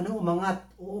papaano umangat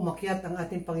o umakyat ang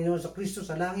ating Panginoon sa Kristo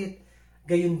sa langit,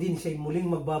 gayon din siya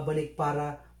muling magbabalik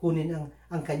para kunin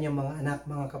ang kanyang mga anak,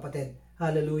 mga kapatid.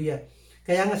 Hallelujah.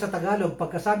 Kaya nga sa Tagalog,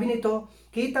 pagkasabi nito,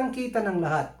 kitang-kita ng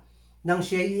lahat nang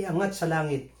siya iangat sa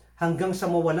langit hanggang sa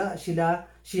mawala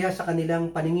siya sa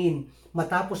kanilang paningin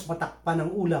matapos matakpan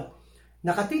ng ulap.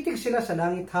 Nakatitig sila sa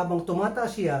langit habang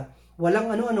tumataas siya,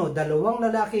 walang ano-ano, 2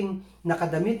 lalaking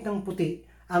nakadamit ng puti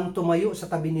ang tumayo sa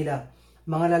tabi nila.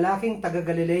 Mga lalaking taga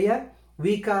Galilea,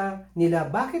 wika nila,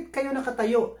 bakit kayo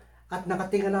nakatayo at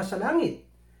nakatingala sa langit?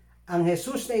 Ang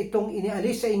Jesus na itong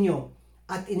inialis sa inyo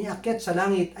at iniakyat sa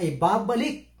langit ay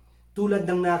babalik tulad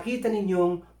ng nakita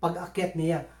ninyong pag-akyat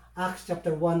niya. Acts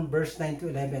chapter 1 verse 9 to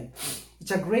 11.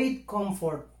 It's a great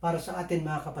comfort para sa atin,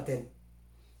 mga kapatid,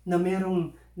 na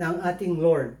merong na ang ating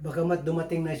Lord, bagamat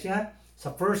dumating na siya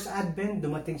sa first advent,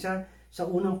 dumating siya sa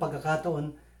unang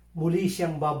pagkakataon, muli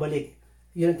siyang babalik.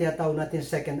 Yun ang tinatawag natin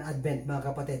second advent,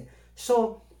 mga kapatid.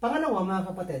 So, pangalawa,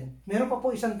 mga kapatid, meron pa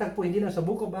po isang tagpo, hindi lang sa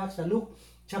Book of Acts, sa Luke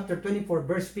chapter 24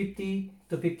 verse 50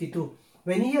 to 52.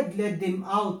 When he had led them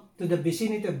out to the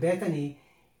vicinity of Bethany,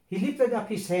 he lifted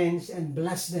up his hands and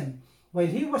blessed them.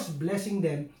 While he was blessing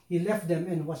them, he left them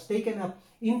and was taken up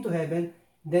into heaven.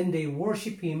 Then they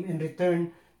worshiped him and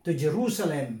returned to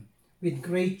Jerusalem with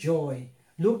great joy.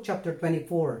 Luke chapter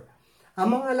 24. Ang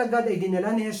mga alagad ay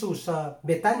dinala ni Jesus sa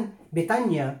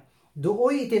Betanya.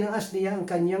 Dooy itinaas niya ang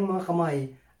kanyang mga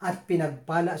kamay at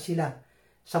pinagpala sila.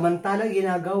 Samantala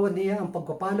ginagawa niya ang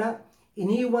pagpapala,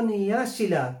 iniwan niya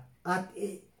sila at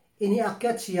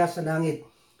iniakyat siya sa langit.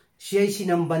 Siya'y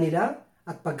sinamba nila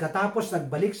at pagkatapos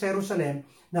nagbalik sa Jerusalem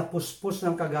na puspos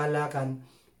ng kagalakan.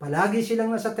 Palagi silang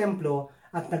nasa templo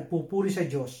at nagpupuri sa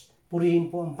Diyos.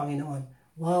 Purihin po ang Panginoon.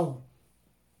 Wow!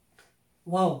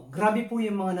 Wow! Grabe po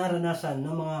yung mga naranasan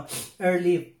ng mga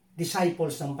early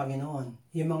disciples ng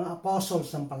Panginoon. Yung mga apostles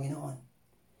ng Panginoon.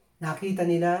 Nakita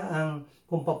nila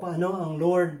kung paano ang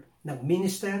Lord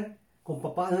nagminister, kung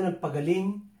paano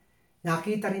nagpagaling.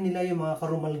 Nakita rin nila yung mga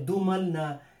karumaldumal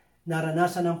na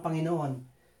naranasan ng Panginoon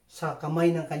sa kamay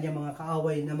ng kanyang mga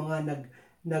kaaway na mga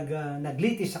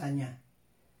naglitis sa kanya.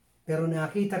 Pero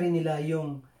nakita rin nila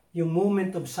yung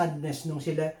moment of sadness nung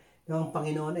ang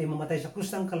Panginoon ay mamatay sa krus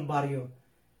ng Kalbaryo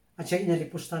at siya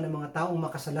inalipusta ng mga taong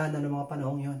makasalanan ng mga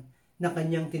panahong yon na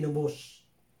kanyang tinubos.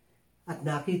 At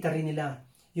nakita rin nila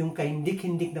yung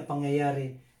kahindik-hindik na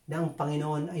pangyayari na ang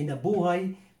Panginoon ay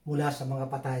nabuhay mula sa mga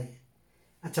patay.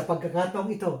 At sa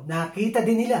pagkakataong ito, nakita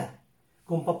din nila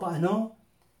kung paano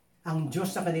ang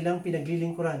Diyos na kanilang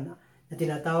pinaglilingkuran na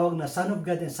tinatawag na Son of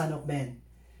God and Son of Man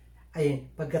ay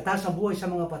pagkatapos ng buhay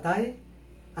sa mga patay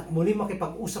at muli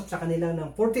makipag-usap sa kanila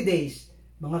ng 40 days,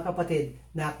 mga kapatid,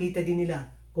 nakita din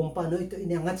nila kung paano ito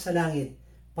iniangat sa langit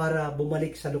para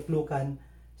bumalik sa luklukan,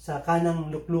 sa kanang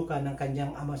luklukan ng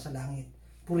kanyang Ama sa langit.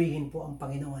 Purihin po ang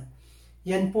Panginoon.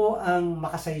 Yan po ang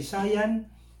makasaysayan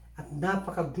at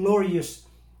napaka-glorious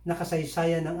na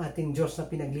kasaysayan ng ating Diyos na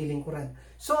pinaglilingkuran.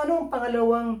 So ano ang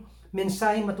pangalawang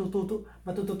mensahe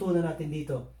matututunan natin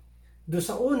dito? Doon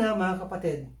sa una, mga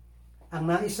kapatid, ang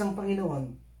nais ng Panginoon,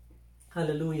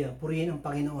 hallelujah, purihin ang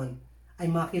Panginoon, ay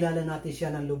makilala natin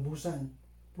siya ng lubusan.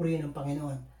 Purihin ang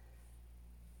Panginoon.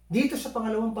 Dito sa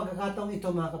pangalawang pagkakataong ito,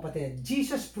 mga kapatid,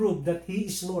 Jesus proved that He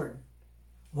is Lord.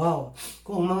 Wow!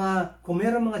 Kung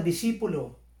mayroong mga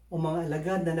disipulo o mga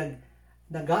alagad na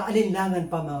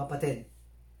nag-aalinlangan pa, mga kapatid,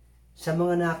 sa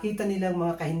mga nakita nilang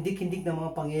mga kahindik-hindik na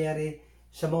mga pangyayari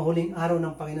sa mga huling araw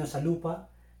ng Panginoon sa lupa,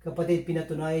 kapatid,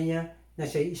 pinatunayan niya na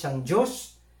siya ay isang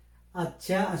Diyos at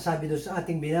siya, ang sabi doon sa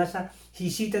ating binasa,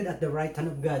 He seated at the right hand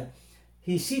of God.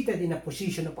 He seated in a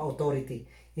position of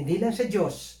authority. Hindi lang sa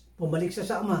Diyos, bumalik siya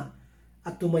sa Ama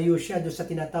at tumayo siya doon sa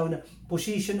tinatawag na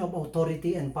position of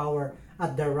authority and power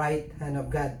at the right hand of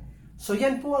God. So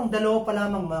yan po ang dalawa pa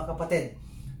lamang mga kapatid.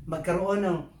 Magkaroon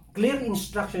ng clear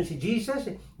instruction si Jesus.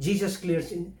 Jesus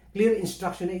clear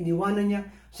instruction na iniwanan niya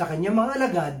sa kanyang mga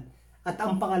alagad. At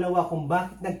ang pangalawa kung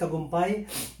bakit nagtagumpay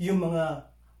yung mga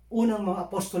unang mga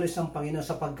apostoles ng Panginoon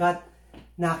sapagkat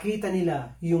nakita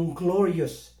nila yung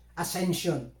glorious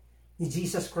ascension ni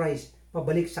Jesus Christ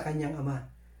pabalik sa kanyang Ama.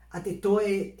 At ito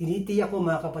ay tinitiyak ko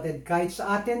mga kapatid kahit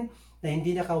sa atin na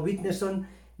hindi naka-witness on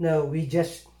na we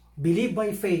just believe by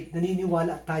faith,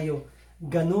 naniniwala tayo,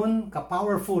 ganun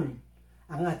ka-powerful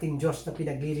ang ating Diyos na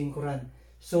pinaglilingkuran.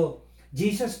 So,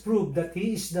 Jesus proved that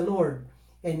He is the Lord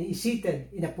and He is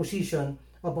seated in a position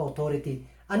of authority.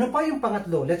 Ano pa yung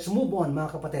pangatlo? Let's move on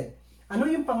mga kapatid.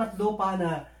 Ano yung pangatlo pa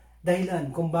na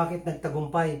dahilan kung bakit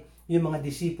nagtagumpay yung mga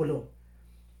disipulo?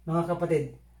 Mga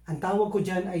kapatid, ang tawag ko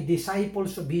dyan ay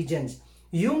disciples obedience.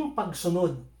 Yung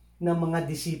pagsunod ng mga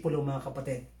disipulo mga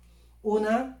kapatid.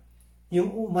 Una,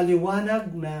 yung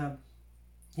maliwanag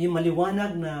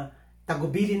na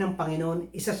tagubili ng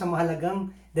Panginoon, isa sa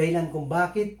mahalagang dahilan kung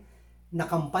bakit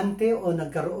nakampante o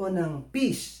nagkaroon ng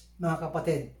peace, mga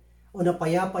kapatid, o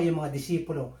napayapa yung mga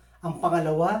disipulo. Ang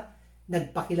pangalawa,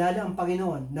 nagpakilala ang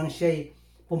Panginoon nang siya'y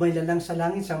pumaylalang sa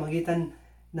langit sa magitan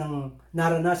ng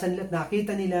naranasan nila at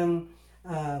nakita nilang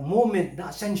moment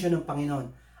na ascension ng Panginoon.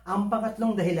 Ang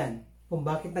pangatlong dahilan kung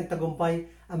bakit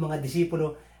nagtagumpay ang mga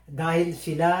disipulo dahil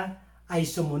sila ay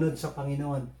sumunod sa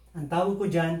Panginoon. Ang tawag ko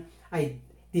dyan ay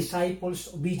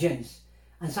disciples obedience.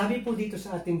 Ang sabi po dito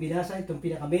sa ating binasa, itong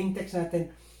pinaka-main text natin,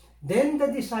 then the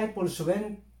disciples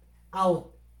went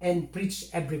out and preached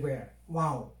everywhere.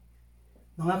 Wow!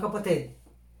 Mga kapatid,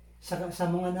 sa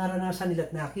mga naranasan nila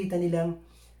at nakita nilang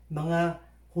mga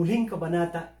huling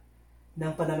kabanata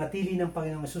ng pananatili ng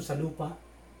Panginoong Hesus sa lupa,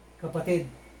 kapatid,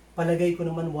 palagay ko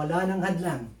naman wala nang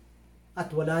hadlang at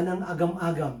wala nang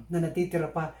agam-agam na natitira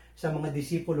pa sa mga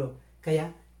disipulo. Kaya,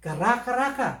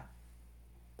 karaka-raka,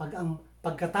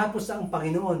 pagkatapos na ang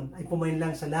Panginoon ay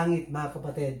pumainlang sa langit, mga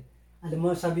kapatid. Alam mo,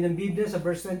 sabi ng Biblia sa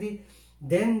verse 20,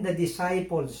 then the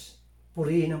disciples,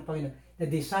 purihin ng Panginoon, the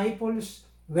disciples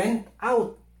went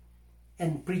out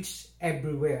and preached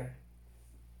everywhere.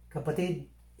 Kapatid,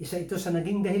 isa ito sa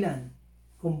naging dahilan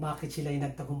kung bakit sila ay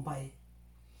nagtagumpay.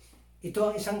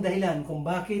 Ito ang isang dahilan kung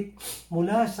bakit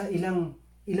mula sa ilang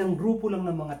grupo lang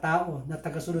ng mga tao na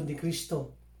tagasunod ni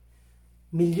Kristo,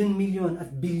 milyon-milyon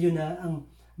at bilyon na ang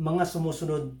mga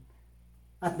sumusunod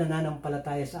at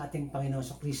nananampalataya sa ating Panginoon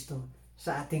sa Kristo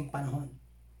sa ating panahon.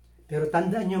 Pero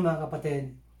tandaan nyo mga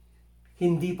kapatid,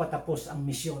 hindi pa tapos ang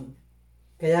misyon.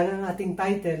 Kaya nga ang ating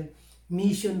title,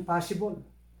 Mission Possible.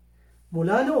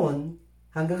 Mula noon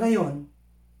hanggang ngayon,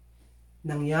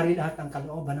 nangyari lahat ang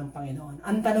kalooban ng Panginoon.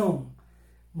 Ang tanong,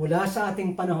 mula sa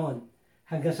ating panahon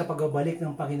hanggang sa pagbabalik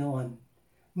ng Panginoon,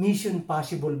 mission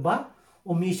possible ba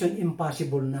o mission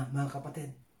impossible na, mga kapatid?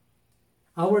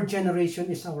 Our generation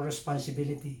is our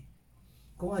responsibility.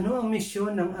 Kung ano ang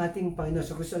misyon ng ating Panginoon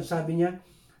sa Kristo, sabi niya,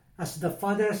 as the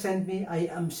Father sent me,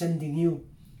 I am sending you.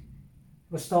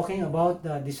 He was talking about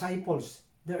the disciples,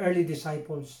 the early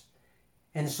disciples,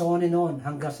 and so on and on,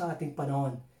 hanggang sa ating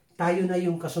panahon. Tayo na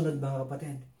yung kasunod, mga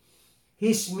kapatid.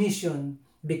 His mission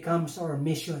becomes our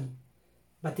mission.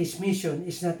 But His mission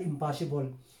is not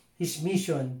impossible. His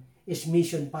mission is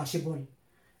mission possible.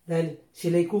 Dahil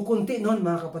sila'y kukunti noon,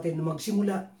 mga kapatid, na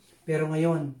magsimula. Pero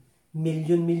ngayon,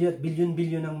 milyon-milyon at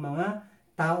bilyon-bilyon ng mga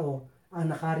tao ang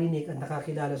nakarinig at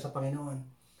nakakilala sa Panginoon.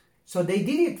 So they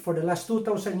did it for the last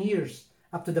 2,000 years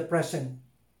up to the present.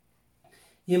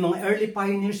 Yung mga early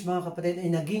pioneers, mga kapatid,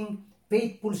 ay naging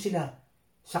faithful sila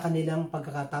sa kanilang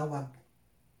pagkakatawag.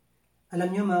 Alam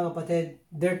niyo mga kapatid,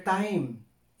 their time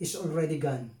is already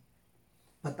gone.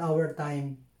 But our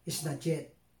time is not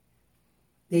yet.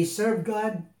 They serve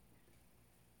God.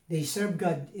 They serve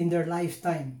God in their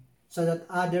lifetime so that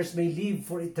others may live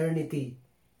for eternity.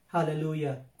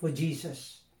 Hallelujah. For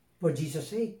Jesus. For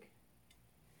Jesus' sake.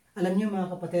 Alam niyo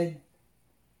mga kapatid,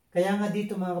 kaya nga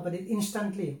dito mga kapatid,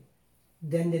 instantly,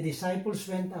 then the disciples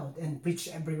went out and preached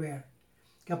everywhere.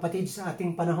 Kapatid, sa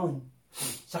ating panahon,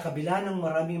 sa kabila ng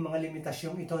maraming mga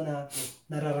limitasyong ito na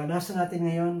nararanasan natin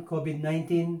ngayon, COVID-19,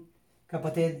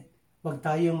 kapatid, huwag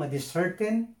tayong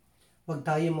ma-dishearten, huwag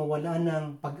tayong mawalaan ng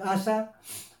pag-asa,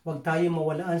 huwag tayong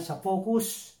mawalaan sa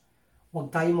focus,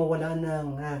 huwag tayong mawalaan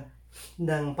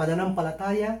ng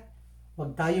pananampalataya,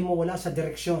 huwag tayong mawala sa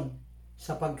direksyon,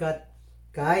 sapagkat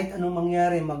kahit anong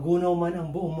mangyari, magunaw man ang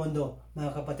buong mundo,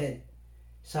 mga kapatid.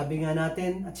 Sabi nga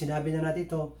natin, at sinabi na natin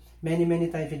ito many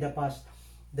times in the past,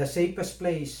 the safest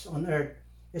place on earth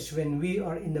is when we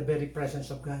are in the very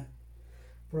presence of God.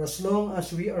 For as long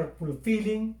as we are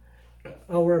fulfilling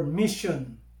our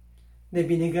mission na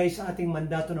binigay sa ating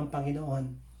mandato ng Panginoon,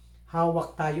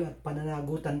 hawak tayo at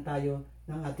pananagutan tayo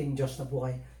ng ating Diyos na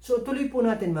buhay. So tuloy po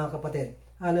natin mga kapatid.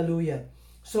 Hallelujah.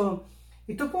 So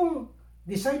ito pong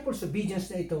disciples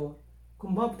obedience na ito,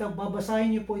 kung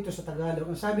babasahin niyo po ito sa Tagalog,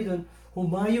 ang sabi doon,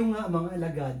 humayo nga ang mga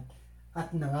alagad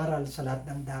at nangaral sa lahat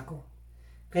ng dako.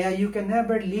 Kaya you can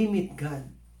never limit God.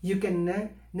 You can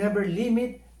never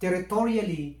limit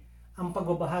territorially ang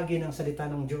pagbabahagi ng salita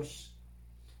ng Diyos.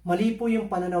 Mali po yung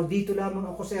pananaw, dito lamang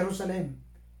ako sa Jerusalem.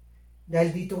 Dahil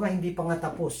dito nga hindi pa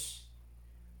nga tapos.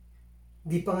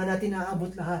 Di pa nga natin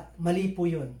aabot lahat. Mali po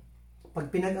yun.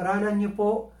 Pag pinag-aralan niyo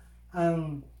po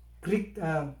ang Greek,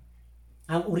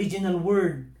 ang original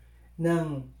word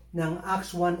ng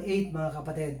Acts 1:8, mga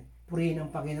kapatid, purihin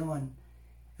ang Panginoon.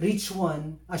 Reach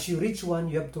one, as you reach one,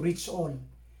 you have to reach all.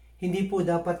 Hindi po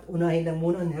dapat unahin lang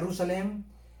muna ang Jerusalem,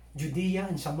 Judea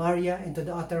and Samaria and to the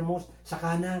uttermost.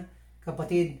 Saka na,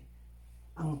 kapatid,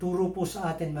 ang turo po sa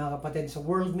atin mga kapatid sa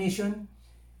world mission,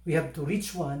 we have to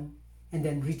reach one and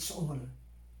then reach all.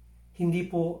 Hindi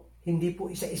po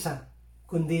isa-isa,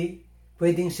 kundi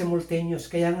pwedeng simultaneous.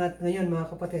 Kaya nga ngayon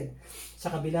mga kapatid, sa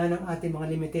kabila ng ating mga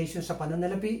limitations sa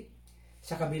pananalapi,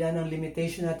 sa kabila ng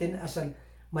limitation natin as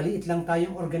maliit lang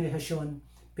tayong organisasyon,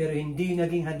 pero hindi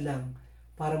naging hadlang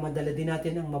para madala din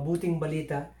natin ang mabuting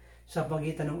balita sa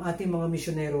pagitan ng ating mga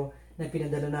misyonero na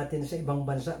pinadala natin sa ibang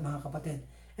bansa, mga kapatid.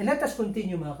 And let us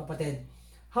continue, mga kapatid.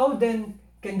 How then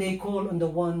can they call on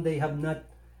the one they have not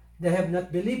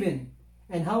believed in?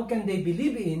 And how can they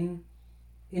believe in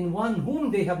one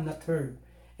whom they have not heard?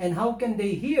 And how can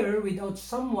they hear without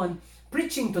someone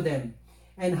preaching to them?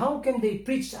 And how can they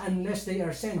preach unless they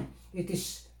are sent? It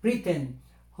is written,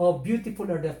 how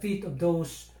beautiful are the feet of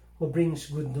those who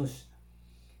brings good news.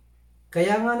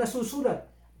 Kaya nga nasusulat,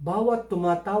 bawat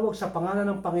tumatawag sa pangalan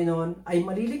ng Panginoon ay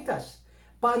maliligtas.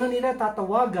 Paano nila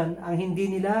tatawagan ang hindi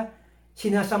nila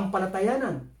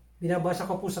sinasampalatayanan? Binabasa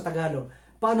ko po sa Tagalog.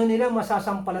 Paano nila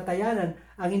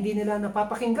masasampalatayanan ang hindi nila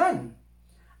napapakinggan?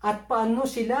 At paano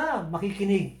sila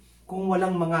makikinig kung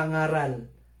walang mangangaral?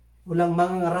 Walang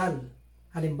mangangaral.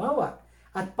 Halimbawa,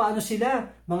 at paano sila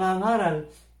mangangaral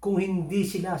kung hindi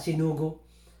sila sinugo?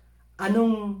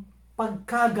 Anong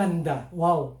pagkaganda?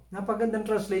 Wow, napagandang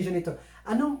translation ito.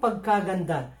 Anong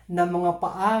pagkaganda ng mga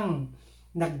paang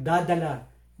nagdadala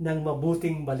ng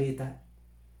mabuting balita?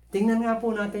 Tingnan nga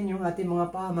po natin yung ating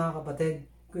mga paa, mga kapatid.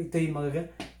 Ito'y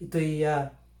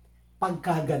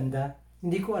pagkaganda.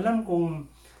 Hindi ko alam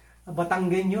kung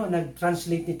Batanggenyo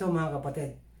nag-translate nito, mga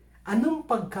kapatid. Anong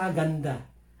pagkaganda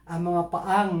ang mga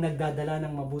paang nagdadala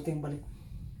ng mabuting balita?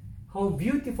 How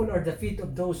beautiful are the feet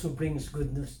of those who brings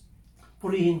good news.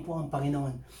 Purihin po ang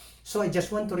Panginoon. So I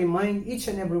just want to remind each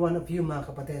and every one of you,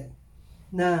 mga kapatid,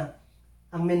 na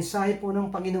ang mensahe po ng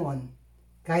Panginoon,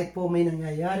 kahit po may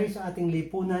nangyayari sa ating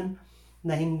lipunan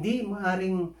na hindi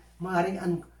maaring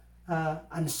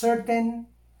uncertain,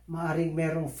 maaring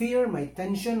merong fear, may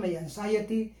tension, may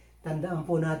anxiety, tandaan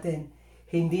po natin,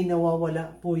 hindi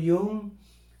nawawala po yung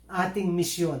ating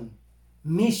mission.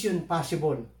 Mission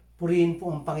possible. Purihin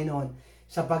po ang Panginoon.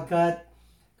 Sapagkat,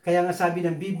 kaya nga sabi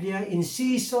ng Biblia, in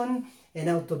season and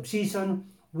out of season,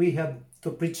 we have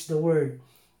to preach the word.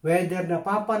 Whether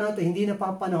napapanahon o hindi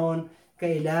napapanahon,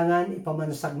 kailangan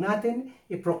ipamansag natin,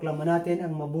 iproklama natin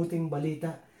ang mabuting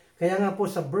balita. Kaya nga po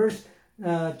sa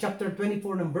chapter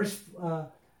 24 ng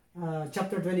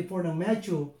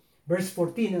Matthew, verse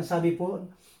 14, ang sabi po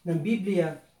ng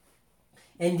Biblia,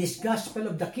 and this gospel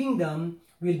of the kingdom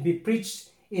will be preached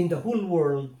in the whole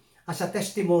world as a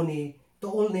testimony to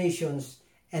all nations,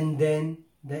 and then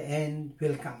the end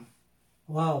will come.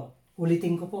 Wow!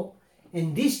 Ulitin ko po.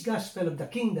 And this gospel of the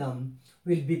kingdom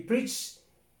will be preached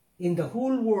in the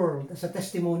whole world as a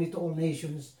testimony to all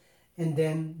nations, and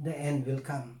then the end will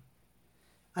come.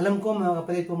 Alam ko, mga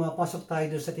kapatid, pumapasok tayo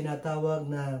doon sa tinatawag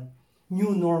na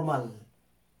new normal.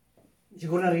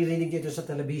 Siguro naririnig dito sa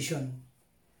television.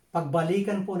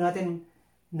 Pagbalikan po natin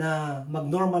na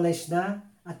mag-normalize na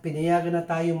at pinayagan na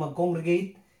tayo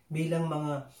mag-congregate bilang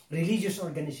mga religious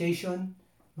organization,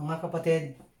 mga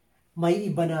kapatid, may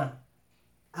iba na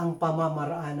ang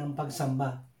pamamaraan ng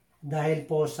pagsamba dahil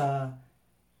po sa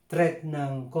threat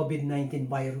ng COVID-19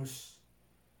 virus.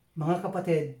 Mga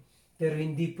kapatid, pero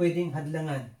hindi pwedeng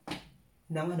hadlangan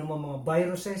ng anumang mga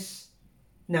viruses,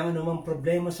 ng anumang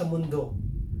problema sa mundo,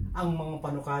 ang mga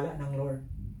panukala ng Lord.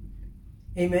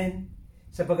 Amen?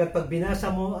 Sapagkat pag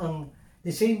binasa mo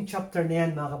the same chapter na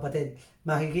yan, mga kapatid,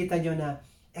 makikita nyo na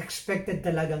expected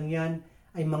talagang yan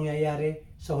ay mangyayari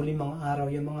sa huling mga araw.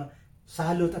 Yung mga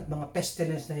salot at mga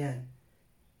pestilence na yan.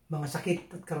 mga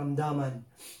sakit at karamdaman,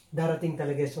 darating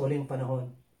talaga sa huling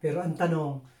panahon. Pero ang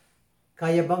tanong,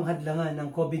 kaya bang hadlangan ng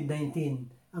COVID-19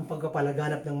 ang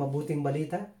pagpapalaganap ng mabuting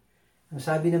balita? Ang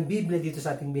sabi ng Biblia dito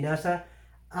sa ating binasa,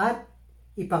 at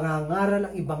ipangangaral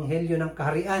ang ebanghelyo ng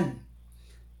kaharian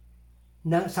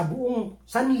na sa buong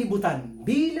sanlibutan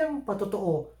bilang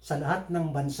patotoo sa lahat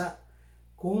ng bansa.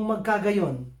 Kung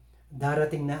magkagayon,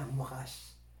 darating na ang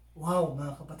wakas. Wow,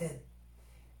 mga kapatid.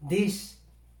 This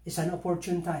is an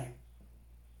opportune time.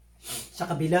 Sa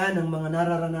kabila ng mga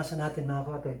nararanasan natin, mga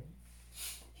kapatid,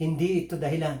 hindi ito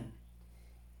dahilan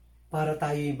para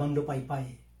tayo'y manglupaypay.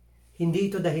 Hindi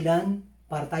ito dahilan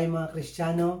para tayo mga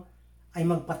Kristiyano ay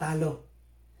magpatalo,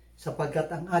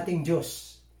 sapagkat ang ating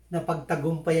Diyos na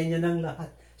pagtagumpayan niya ng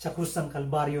lahat sa krus ng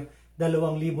Kalbaryo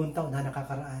 2,000 taon na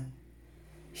nakakaraan.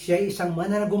 Siya ay isang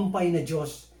mananagumpay na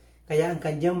Diyos, kaya ang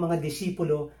kanyang mga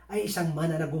disipulo ay isang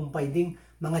mananagumpay ding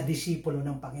mga disipulo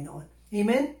ng Panginoon.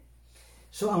 Amen?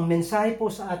 So ang mensahe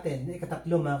po sa atin, na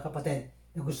ikatatlo mga kapatid,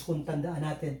 na gusto kong tandaan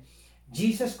natin,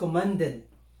 Jesus commanded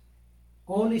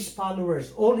all His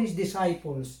followers, all His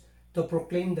disciples to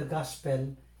proclaim the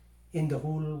gospel in the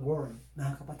whole world,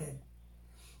 mga kapatid.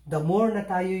 The more na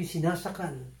tayo'y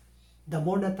sinasakal, the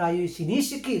more na tayo'y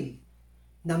sinisikil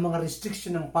ng mga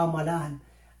restriction ng pamahalaan,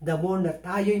 the more na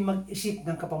tayo'y mag-isip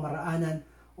ng kapamaraanan,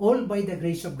 all by the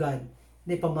grace of God,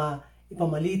 na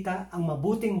ipamalita ang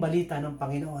mabuting balita ng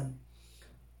Panginoon.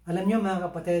 Alam niyo mga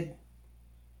kapatid,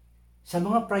 sa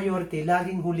mga priority,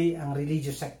 laging huli ang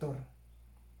religious sector.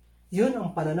 Yun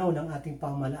ang pananaw ng ating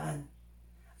pamahalaan.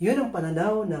 Yun ang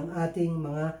pananaw ng ating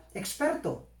mga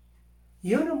eksperto.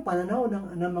 Yun ang pananaw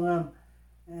ng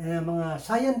mga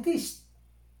scientists.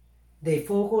 They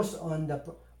focus on the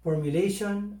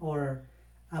formulation or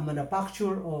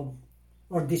manufacture of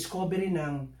or discovery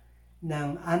ng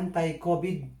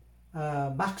anti-COVID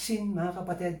vaccine, mga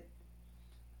kapatid.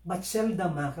 But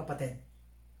seldom, mga kapatid,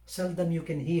 seldom you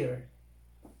can hear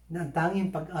na ang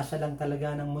tanging pag-asa lang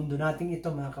talaga ng mundo nating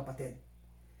ito, mga kapatid.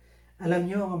 Alam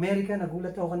nyo, ang Amerika,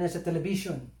 nagulat ako kanina sa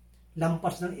television,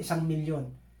 lampas ng 1 milyon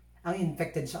ang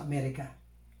infected sa Amerika.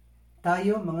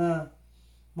 Tayo,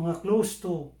 mga close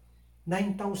to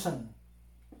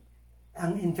 9,000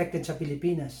 ang infected sa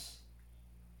Pilipinas.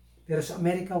 Pero sa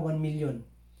Amerika, 1 million.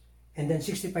 And then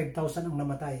 65,000 ang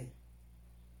namatay.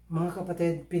 Mga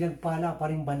kapatid, pinagpala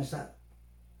pa rin bansa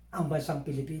ang bansang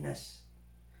Pilipinas.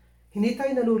 Hindi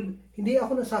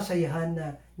ako nasasayahan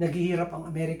na naghihirap ang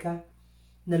Amerika.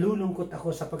 Nalulungkot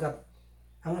ako sapagkat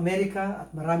ang Amerika,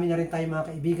 at marami na rin tayo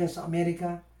mga kaibigan sa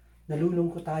Amerika,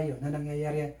 nalulungkot tayo na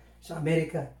nangyayari sa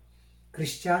Amerika.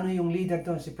 Kristiyano yung leader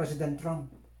doon, si President Trump.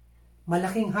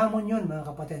 Malaking hamon yun, mga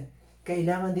kapatid.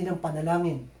 Kailangan din ng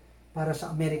panalangin para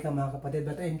sa Amerika, mga kapatid.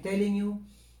 But I'm telling you,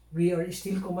 we are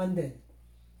still commanded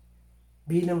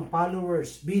bilang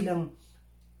followers, bilang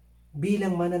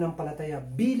mananampalataya,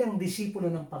 bilang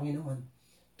disipulo ng Panginoon,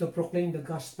 to proclaim the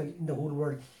gospel in the whole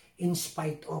world in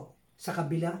spite of, sa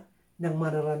kabila ng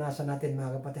mararanasan natin,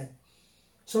 mga kapatid.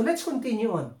 So let's continue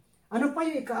on. Ano pa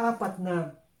yung ikaapat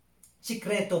na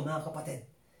sikreto, mga kapatid?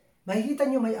 Makikita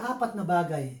nyo may 4 na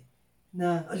bagay,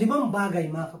 na 5 bagay,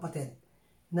 mga kapatid,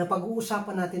 na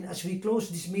pag-uusapan natin as we close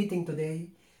this meeting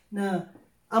today, na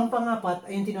ang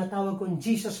pangapat ay yung tinatawag kong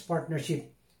Jesus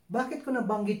Partnership. Bakit ko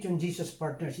nabanggit yung Jesus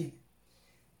Partnership?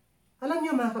 Alam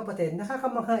niyo mga kapatid,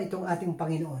 nakakamangha itong ating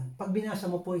Panginoon. Pag binasa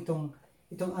mo po itong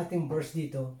ating verse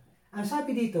dito, ang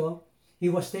sabi dito,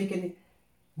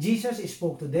 Jesus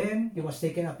spoke to them, He was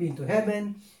taken up into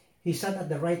heaven, He sat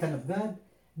at the right hand of God.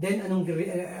 Then anong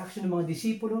reaction ng mga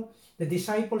disipulo? The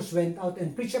disciples went out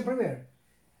and preached everywhere.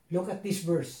 Look at this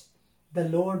verse.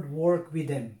 The Lord worked with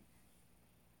them.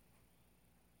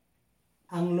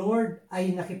 Ang Lord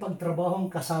ay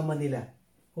nakipagtrabahong kasama nila.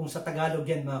 Kung sa Tagalog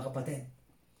yan, mga kapatid.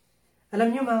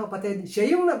 Alam niyo mga kapatid,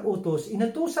 siya yung nag-utos,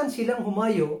 inutusan silang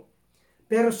humayo,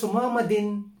 pero sumama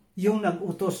din yung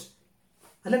nag-utos.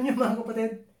 Alam niyo mga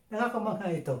kapatid, nakakamangha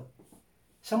ito.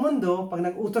 Sa mundo, pag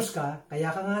nag-utos ka,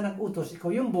 kaya ka nga nag-utos,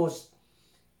 ikaw yung boss,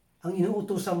 ang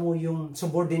inuutosan mo yung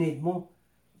subordinate mo,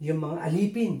 yung mga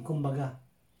alipin, kumbaga,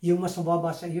 yung mas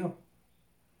mababa sa iyo.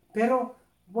 Pero,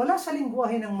 wala sa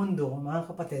lingwahe ng mundo, mga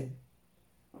kapatid,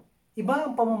 iba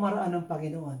ang pamamaraan ng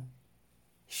Panginoon.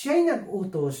 Siya'y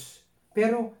nag-utos,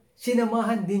 pero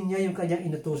sinamahan din niya yung kanyang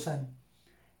inutusan.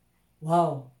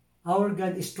 Wow! Our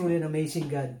God is truly an amazing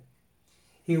God.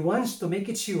 He wants to make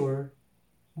it sure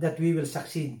that we will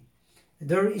succeed.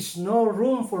 There is no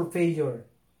room for failure.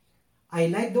 I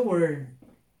like the word,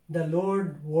 the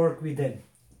Lord work with them.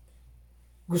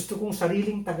 Gusto kong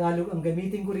sariling Tagalog ang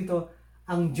gamitin ko rito,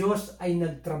 ang Diyos ay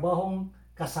nagtrabahong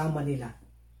kasama nila.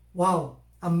 Wow!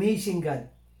 Amazing God.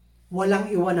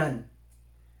 Walang iwanan.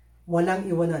 Walang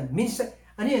iwanan. Minsan,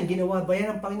 ano yan? Ginawa ba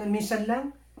yan ng Panginoon minsan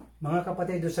lang? Mga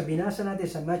kapatid, doon sa binasa natin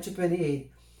sa Matthew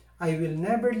 28, I will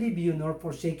never leave you nor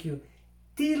forsake you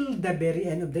till the very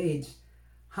end of the age.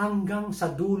 Hanggang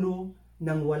sa dulo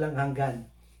ng walang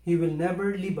hanggan. He will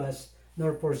never leave us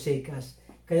nor forsake us.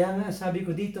 Kaya nga sabi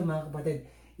ko dito mga kapatid,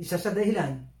 isa sa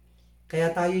dahilan,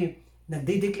 kaya tayo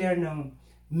nagde-declare ng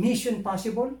mission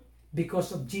possible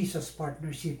because of Jesus'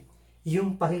 partnership.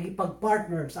 Yung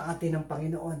pakikipag-partner sa atin ng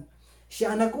Panginoon.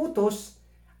 Siya ang nag-utos,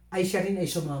 ay siya rin ay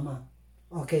sumama.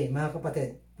 Okay, mga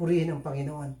kapatid, purihin ang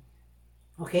Panginoon.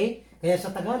 Okay? Kaya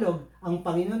sa Tagalog, ang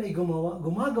Panginoon ay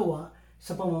gumagawa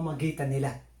sa pamamagitan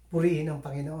nila. Purihin ang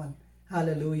Panginoon.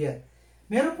 Hallelujah.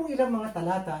 Meron pong ilang mga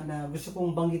talata na gusto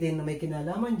kong banggitin na may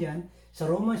kinalaman dyan. Sa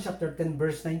Romans chapter 10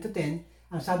 verse 9 to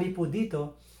 10, ang sabi po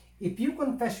dito, if you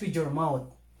confess with your mouth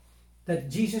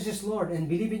that Jesus is Lord and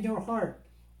believe in your heart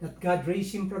that God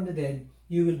raised Him from the dead,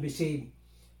 you will be saved.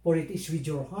 For it is with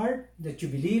your heart that you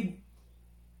believe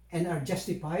and are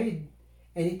justified,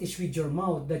 and it is with your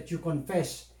mouth that you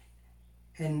confess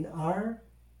and are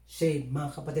saved. Mga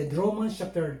kapatid, Romans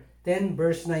chapter 10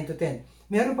 verse 9 to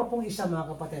 10. Meron pa pong isa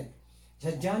mga kapatid. Sa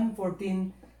John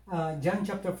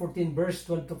chapter 14 verse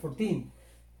 12 to 14.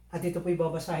 At ito po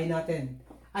ibabasahin natin.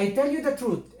 I tell you the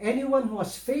truth, anyone who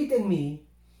has faith in me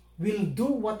will do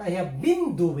what I have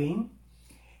been doing.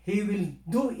 He will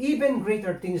do even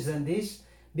greater things than this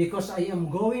because I am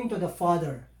going to the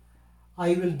Father.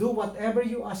 I will do whatever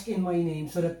you ask in my name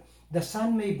so that the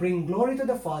Son may bring glory to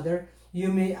the Father.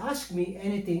 You may ask me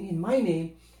anything in my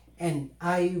name and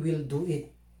I will do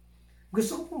it.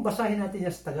 Gusto ko pong basahin natin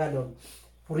yan sa Tagalog.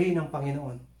 Purihin ang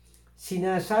Panginoon.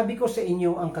 Sinasabi ko sa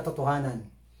inyo ang katotohanan.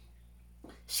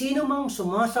 Sino mang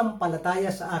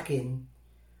sumasampalataya sa akin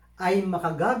ay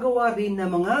makagagawa rin ng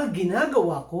mga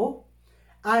ginagawa ko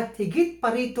at higit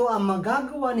pa rito ang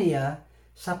magagawa niya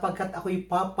sapagkat ako'y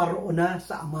paparoon na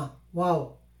sa Ama.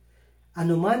 Wow!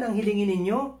 Ano man ang hilingin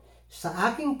ninyo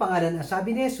sa aking pangalan, ang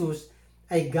sabi ni Jesus,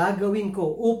 ay gagawin ko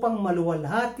upang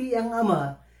maluwalhati ang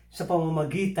Ama sa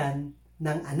pamamagitan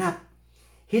ng anak.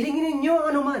 Hilingin ninyo ang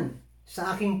anuman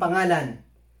sa aking pangalan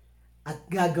at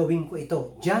gagawin ko ito.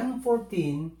 John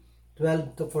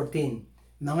 14:12 to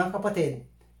 14. Mga kapatid,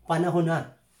 panahon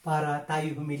na para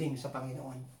tayo humiling sa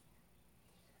Panginoon.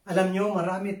 Alam nyo,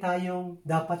 marami tayong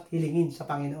dapat hilingin sa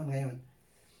Panginoon ngayon.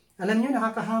 Alam nyo,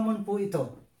 nakakahamon po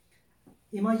ito.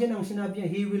 Imagine ang sinabi niya,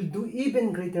 He will do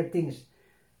even greater things.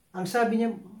 Ang sabi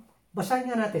niya, basahin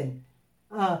nga natin,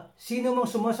 sino mang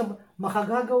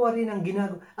makagagawa rin ang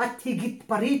ginagawa at higit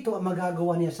pa rito ang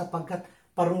magagawa niya sapagkat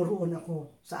paroroon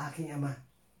ako sa aking Ama.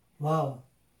 Wow!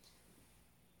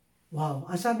 Wow!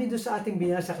 Ang sabi doon sa ating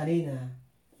binasa kanina,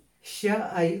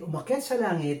 siya ay umakyat sa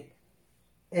langit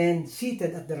and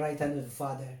seated at the right hand of the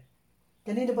Father.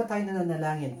 Kanina ba tayo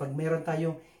nananalangin pag meron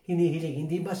tayong hinihiling?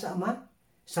 Hindi ba sa Ama?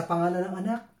 Sa pangalan ng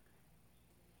Anak?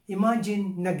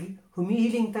 Imagine,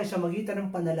 humihiling tayo sa magitan ng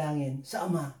panalangin sa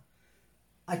Ama.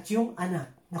 At yung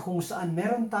Anak, na kung saan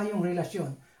meron tayong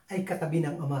relasyon, ay katabi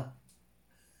ng Ama.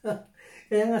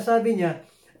 Kaya nga sabi niya,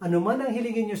 anuman ang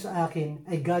hilingin niyo sa akin,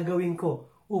 ay gagawin ko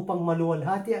upang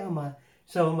maluwalhati ang Ama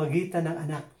sa magitan ng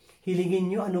Anak. Hilingin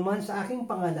niyo anuman sa aking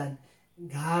pangalan,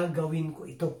 gagawin ko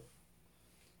ito.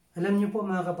 Alam niyo po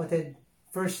mga kapatid,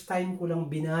 first time ko lang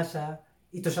binasa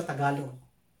ito sa Tagalog.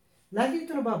 Lagi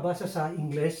ito nababasa sa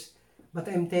English, but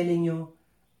I'm telling you,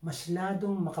 mas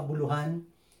ladong makabuluhan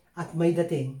at may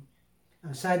dating.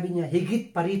 Ang sabi niya,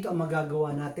 higit pa rito ang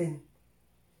magagawa natin.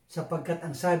 Sapagkat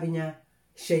ang sabi niya,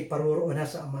 siya'y paroroon na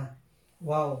sa Ama.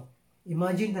 Wow!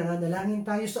 Imagine, nananalangin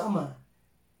tayo sa Ama.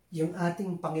 Yung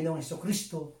ating Panginoong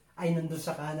Jesucristo ay nandun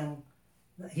sa kanang,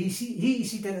 He is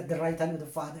seated at the right hand of the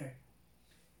Father.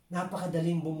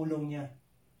 Napakadaling bumulong niya.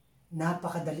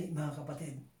 Napakadali mga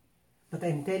kapatid. But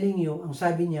I'm telling you, ang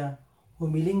sabi niya,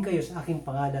 humiling kayo sa aking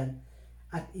pangalan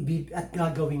at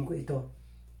gagawin ko ito.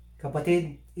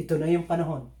 Kapatid, ito na yung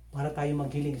panahon para tayo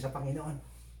maghiling sa Panginoon.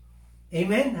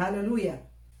 Amen? Hallelujah!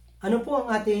 Ano po ang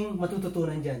ating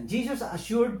matututunan dyan? Jesus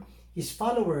assured His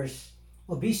followers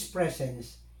of His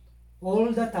presence all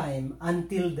the time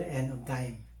until the end of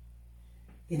time.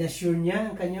 Inassure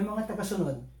niya ang kanyang mga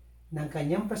tagasunod ng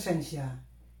kanyang presensya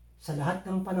sa lahat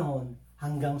ng panahon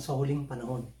hanggang sa huling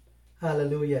panahon.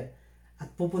 Hallelujah!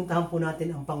 At pupuntahan po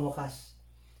natin ang pangwakas.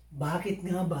 Bakit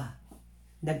nga ba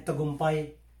nagtagumpay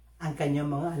ang kanyang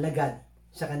mga alagad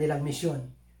sa kanilang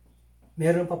misyon?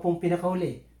 Meron pa pong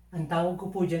pinakahuli. Ang tawag ko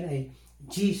po dyan ay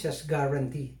Jesus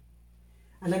Guarantee.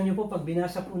 Alam niyo po, pag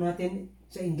binasa po natin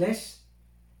sa English,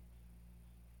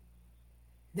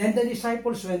 then the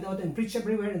disciples went out and preached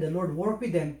everywhere, and the Lord worked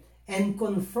with them and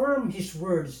confirmed His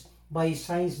words by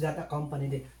signs that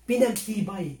accompanied it.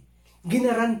 Pinagtibay,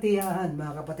 ginarantiyahan,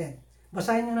 mga kapatid.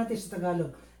 Basahin nga natin sa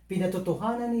Tagalog.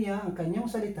 Pinatutuhanan niya ang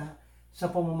kanyang salita sa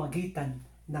pamamagitan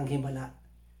ng himala.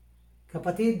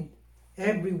 Kapatid,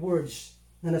 every words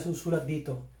na nasusulat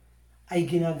dito ay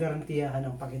ginagarantiyahan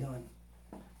ng Panginoon.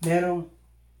 Merong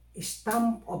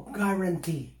stamp of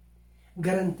guarantee.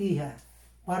 Garantiya.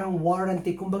 Parang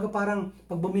warranty. Kumbaga parang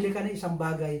pag bumili ka ng isang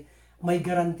bagay, may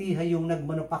garantiya yung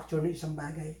nagmanufacture ng isang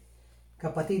bagay.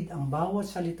 Kapatid, ang bawat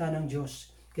salita ng Diyos,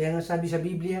 kaya nga sabi sa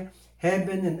Biblia,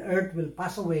 heaven and earth will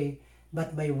pass away,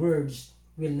 but my words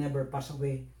will never pass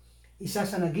away. Isa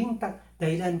sa naging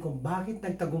dahilan kung bakit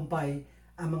nagtagumpay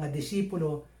ang mga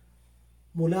disipulo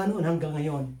mula noon hanggang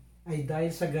ngayon ay dahil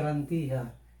sa garantiya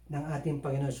ng ating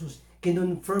Panginoon Jesus.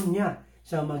 Kinonfirm niya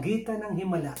sa magitan ng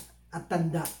himala at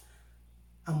tanda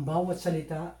ang bawat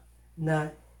salita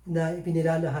na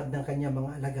ipinilalahad ng kanyang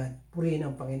mga alagad. Purihin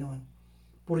ang Panginoon.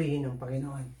 Purihin ang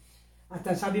Panginoon. At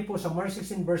ang sabi po sa Mark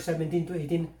 16 verse 17 to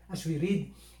 18 as we read,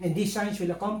 and these signs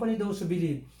will accompany those who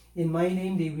believe. In my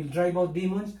name they will drive out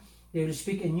demons, they will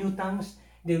speak in new tongues,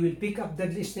 they will pick up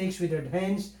deadly snakes with their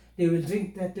hands, they will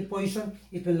drink deadly poison,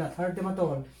 it will not hurt them at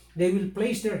all. They will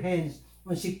place their hands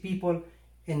on sick people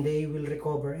and they will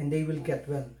recover and they will get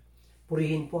well.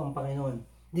 Purihin po ang Panginoon.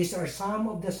 These are some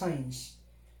of the signs.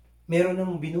 Meron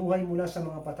ng binuhay mula sa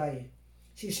mga patay.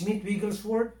 Si Smith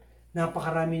Wigglesworth,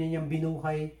 napakarami na niyang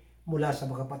binuhay mula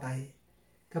sa mga patay.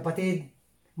 Kapatid,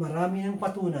 marami ng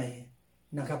patunay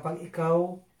na kapag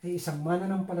ikaw ay isang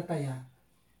mananampalataya,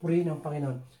 purihin ang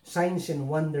Panginoon, signs and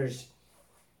wonders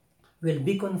will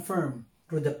be confirmed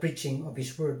through the preaching of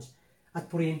His words.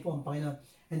 At purihin po ang Panginoon.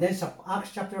 And then sa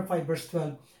Acts chapter 5 verse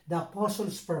 12, the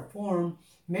apostles performed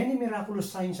many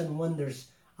miraculous signs and wonders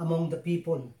among the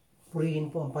people. Purihin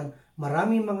po ang Panginoon.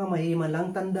 Maraming mga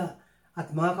mahimalang tanda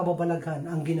at mga kababalaghan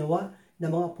ang ginawa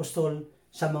ng mga apostol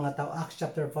sa mga tao. Acts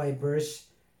chapter 5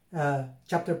 verse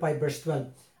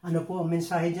 12. Ano po ang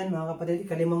mensahe dyan, mga kapatid?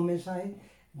 Ikalimang mensahe.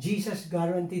 Jesus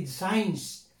guaranteed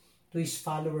signs to His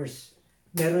followers.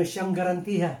 Meron siyang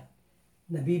garantiya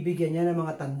na bibigyan niya ng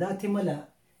mga tanda at himala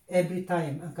every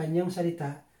time ang kanyang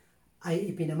salita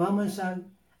ay ipinamamansag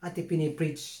at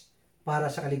ipinipreach para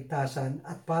sa kaligtasan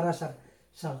at para sa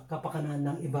kapakanan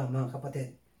ng iba, mga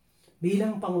kapatid.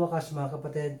 Bilang pangwakas, mga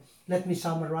kapatid, let me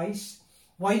summarize.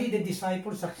 Why did the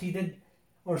disciples succeed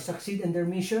in their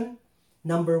mission?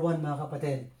 Number 1, mga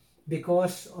kapatid,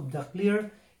 because of the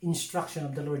clear instruction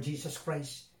of the Lord Jesus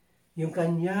Christ. Yung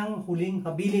kanyang huling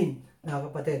habilin,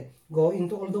 mga kapatid, go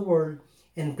into all the world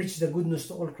and preach the good news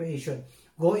to all creation.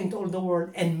 Go into all the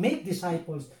world and make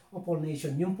disciples of all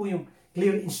nations. Yun po yung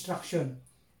clear instruction.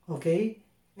 Okay?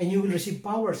 And you will receive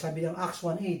power, sabi ng Acts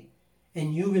 1:8.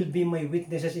 And you will be my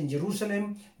witnesses in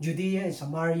Jerusalem, Judea, and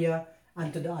Samaria,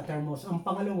 unto the uttermost. Ang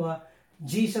pangalawa,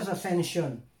 Jesus'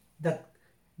 ascension,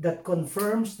 that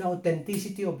confirms the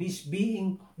authenticity of His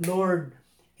being Lord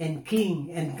and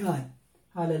King and God.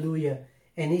 Hallelujah.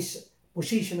 And His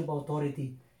position of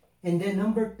authority. And then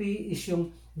number 3 is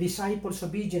yung disciples'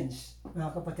 obedience,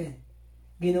 mga kapatid.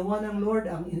 Ginawa ng Lord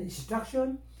ang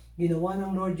instruction, ginawa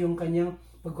ng Lord yung kanyang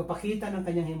pagpapakita ng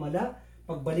kanyang himala,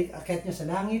 pagbalik akyat niya sa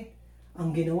langit.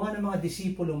 Ang ginawa ng mga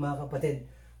disipulo, mga kapatid,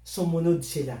 sumunod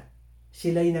sila.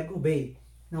 Sila'y nag-obey.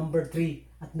 Number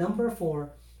 3. At number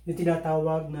 4, yung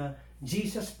tinatawag na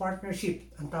Jesus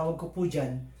partnership, ang tawag ko po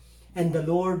dyan, and the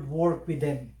Lord worked with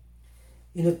them.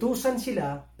 Inutusan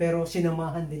sila, pero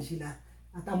sinamahan din sila.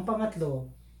 At ang pangatlo,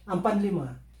 ang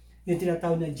panlima, yung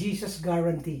tinatawag na Jesus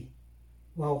guarantee.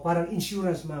 Wow, parang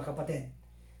insurance, mga kapatid.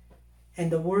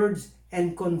 And the words,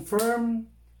 and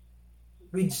confirm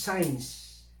with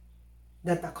signs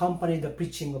that accompany the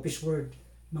preaching of His word.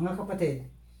 Mga kapatid,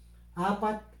 4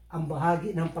 ang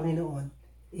bahagi ng Panginoon,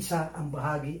 1 ang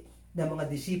bahagi ng mga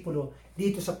disipulo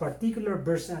dito sa particular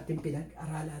verse na ating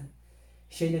pinag-aralan.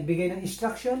 Siya'y nagbigay ng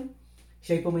instruction,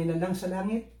 siya'y pumaynalang sa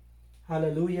langit,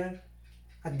 hallelujah,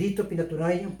 at dito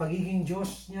pinatunayan ang pagiging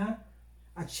Diyos niya,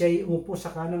 at siya'y umupo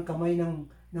sa kanang kamay ng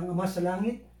Ama sa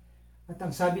langit. At ang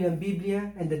sabi ng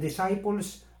Biblia, and the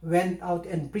disciples went out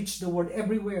and preached the word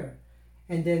everywhere.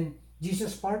 And then,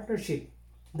 Jesus' partnership,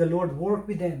 the Lord worked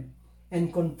with them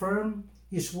and confirmed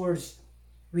His words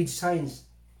with signs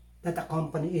that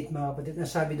accompany it, mga kapatid.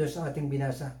 Nasabi doon sa ating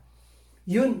binasa.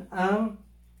 Yun ang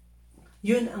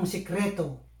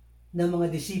sikreto ng mga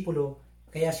disipulo,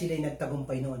 kaya sila'y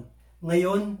nagtagumpay noon.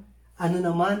 Ngayon, ano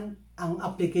naman ang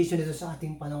application nito sa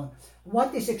ating panahon?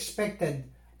 What is expected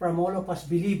from all of us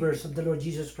believers of the Lord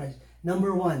Jesus Christ?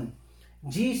 Number 1,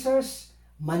 Jesus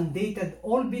mandated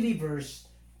all believers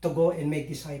to go and make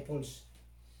disciples.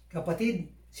 Kapatid,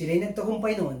 sila'y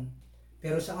nagtagumpay noon,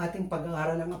 Pero sa ating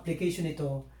pag-aaral ng application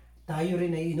nito, tayo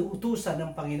rin ay inuutusan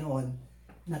ng Panginoon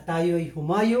na tayo ay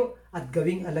humayo at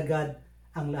gawing alagad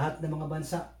ang lahat ng mga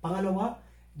bansa. Pangalawa,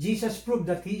 Jesus proved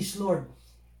that He is Lord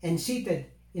and seated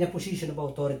in a position of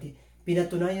authority.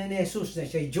 Pinatunayan ni Jesus na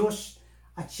siya ay Diyos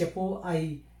at siya po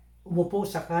ay umupo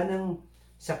sa kanan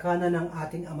ng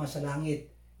ating Ama sa langit.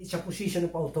 It's a position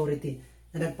of authority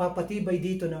na nagpapatibay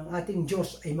dito ng ating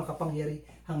Diyos ay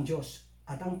makapangyarihang Diyos.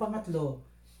 At ang pangatlo,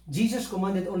 Jesus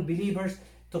commanded all believers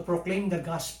to proclaim the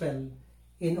gospel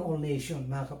in all nations,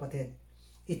 mga kapatid.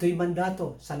 Ito'y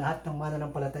mandato sa lahat ng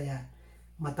mananampalataya.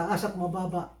 Mataas at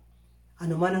mababa,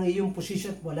 ano man ang iyong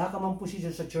position, wala ka mang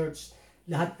position sa church,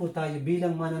 lahat po tayo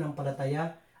bilang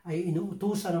mananampalataya ay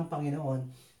inuutusan ng Panginoon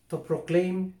to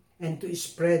proclaim and to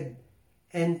spread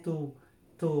and to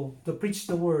preach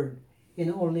the word in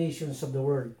all nations of the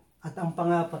world. At ang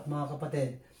pangapat, mga kapatid,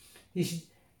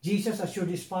 Jesus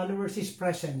assured His followers His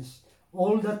presence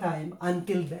all the time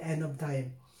until the end of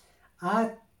time.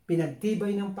 At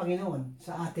pinagtibay ng Panginoon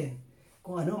sa atin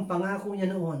kung ano ang pangako niya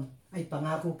noon ay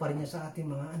pangako pa rin niya sa ating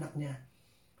mga anak niya.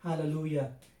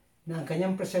 Hallelujah! Na ang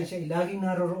kanyang presensya ay laging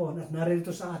naroroon at naririto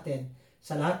sa atin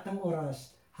sa lahat ng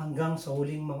oras hanggang sa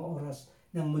huling mga oras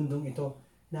ng mundong ito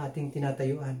na ating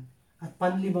tinatayuan. At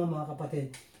panlima, mga kapatid,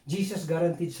 Jesus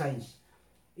guaranteed signs.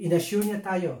 Inassure niya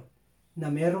tayo na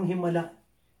merong himala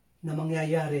na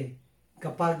mangyayari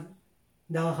kapag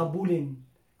nakakabulin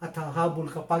at hahabol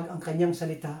kapag ang kanyang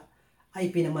salita ay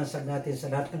pinamansag natin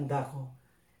sa lahat ng dako.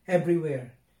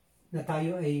 Everywhere na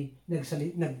tayo ay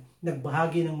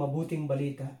nagbahagi ng mabuting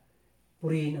balita,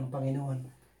 purihin ang Panginoon.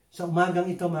 Sa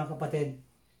umagang ito, mga kapatid,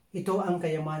 ito ang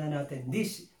kayamanan natin.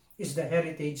 This is the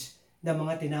heritage ng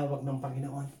mga tinawag ng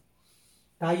Panginoon.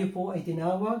 Tayo po ay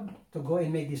tinawag to go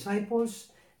and make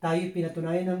disciples. Tayo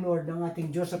pinatunayan ng Lord ng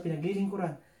ating Diyos sa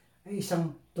pinaglilingkuran ay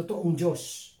isang totoong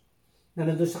Diyos na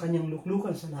nandun sa kanyang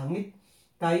luklukan sa langit.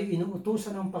 Tayo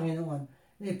inuutusan ng Panginoon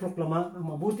na iproklama ang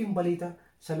mabuting balita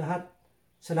sa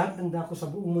lahat ng dako sa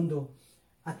buong mundo.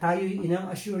 At tayo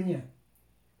ina-assure niya,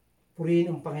 purihin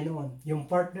ang Panginoon, yung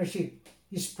partnership,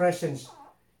 His presence,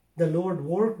 the Lord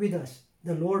work with us,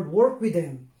 the Lord work with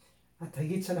them, at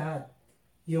higit sa lahat,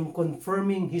 yung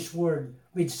confirming His word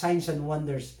with signs and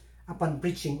wonders upon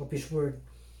preaching of His word.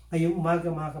 Ngayong umaga,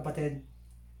 mga kapatid,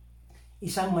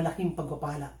 isang malaking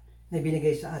pagpapala na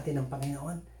binigay sa atin ng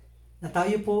Panginoon, na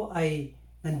tayo po ay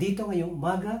nandito ngayong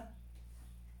umaga.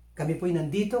 Kami po ay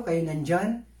nandito, kayo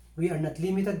nandyan. We are not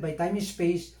limited by time and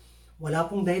space. Wala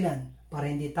pong dahilan para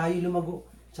hindi tayo lumago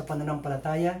sa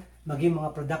pananampalataya, maging mga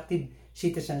productive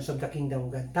citizens of the kingdom of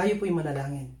God. Tayo po ay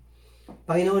manalangin.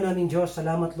 Panginoon naming Diyos,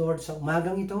 salamat Lord sa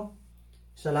umagang ito.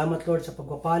 Salamat Lord sa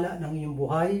pagpapala ng iyong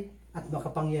buhay at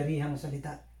makapangyarihang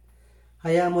salita.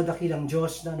 Hayaan mo, dakilang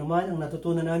Diyos, na anuman ang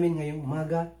natutunan namin ngayong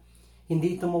umaga,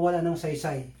 hindi ito mawala ng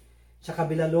saysay. Sa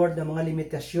kabila, Lord, ng mga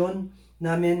limitasyon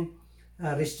namin,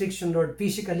 restriction, Lord,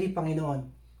 physically,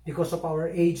 Panginoon, because of our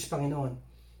age, Panginoon,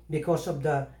 because of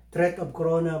the threat of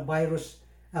coronavirus,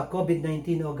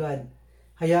 COVID-19, O God.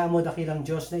 Hayaan mo, dakilang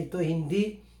Diyos, na ito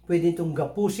hindi pwede itong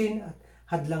gapusin at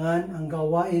hadlangan ang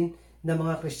gawain ng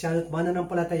mga Kristiyano at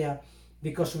mananampalataya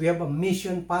because we have a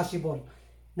mission possible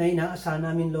na inaasahan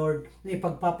namin, Lord, na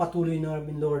ipagpapatuloy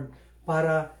namin, Lord,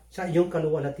 para sa iyong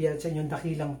kaluwalhatian, sa iyong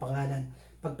dakilang pangalan.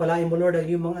 Pagpalain mo, Lord, ang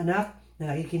iyong mga anak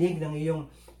na nakikinig ng iyong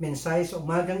mensahe sa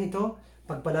umagang ito.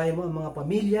 Pagpalain mo ang mga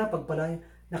pamilya, pagpalain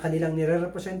na kanilang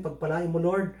nire-represent. Pagpalain mo,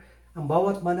 Lord, ang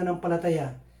bawat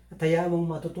mananampalataya. At hayaan mong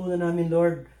matutunan namin,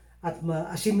 Lord, at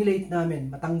ma-assimilate namin,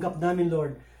 matanggap namin,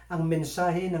 Lord, ang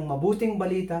mensahe ng mabuting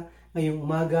balita ngayong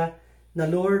umaga na,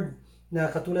 Lord, na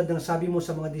katulad ng sabi mo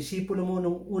sa mga disipulo mo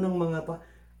nung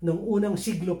unang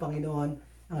siglo, Panginoon,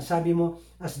 ang sabi mo,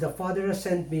 as the Father has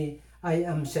sent me, I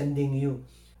am sending you.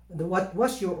 What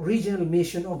was your original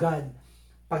mission, O God?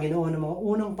 Panginoon, ng mga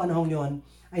unang panahong yon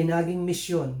ay naging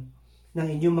misyon ng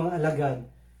inyong mga alagad.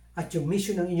 At yung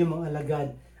mission ng inyong mga alagad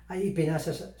ay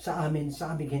ipinasa sa amin,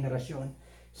 sa aming henerasyon.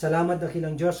 Salamat,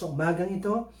 dakilang Diyos, sa umagang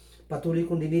ito. Patuloy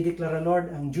kong dinideklara,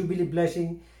 Lord, ang Jubilee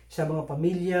blessing sa mga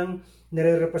pamilyang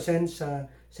nire-represent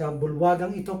sa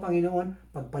bulwagang ito,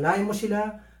 Panginoon. Pagpalain mo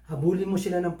sila, habulin mo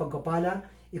sila ng pagkapala,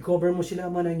 i-cover mo sila,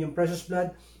 Ama, ng inyong precious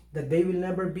blood, that they will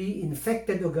never be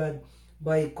infected, O God,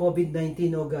 by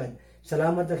COVID-19, O God.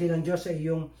 Salamat, dakilang Diyos, sa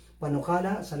iyong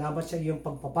panukala. Salamat sa iyong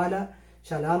pagpapala.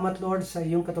 Salamat, Lord, sa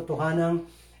iyong katotohanang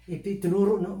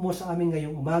itinuro mo sa amin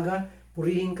ngayong umaga.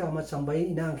 Purihin ka, Ama, at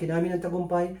sambahin. Inaangkin namin ang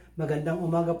tagumpay. Magandang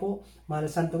umaga po, mahal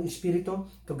na Santong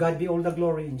Espiritu. To God be all the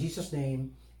glory. In Jesus'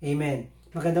 name, Amen.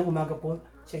 Magandang umaga po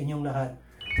sa inyong lahat.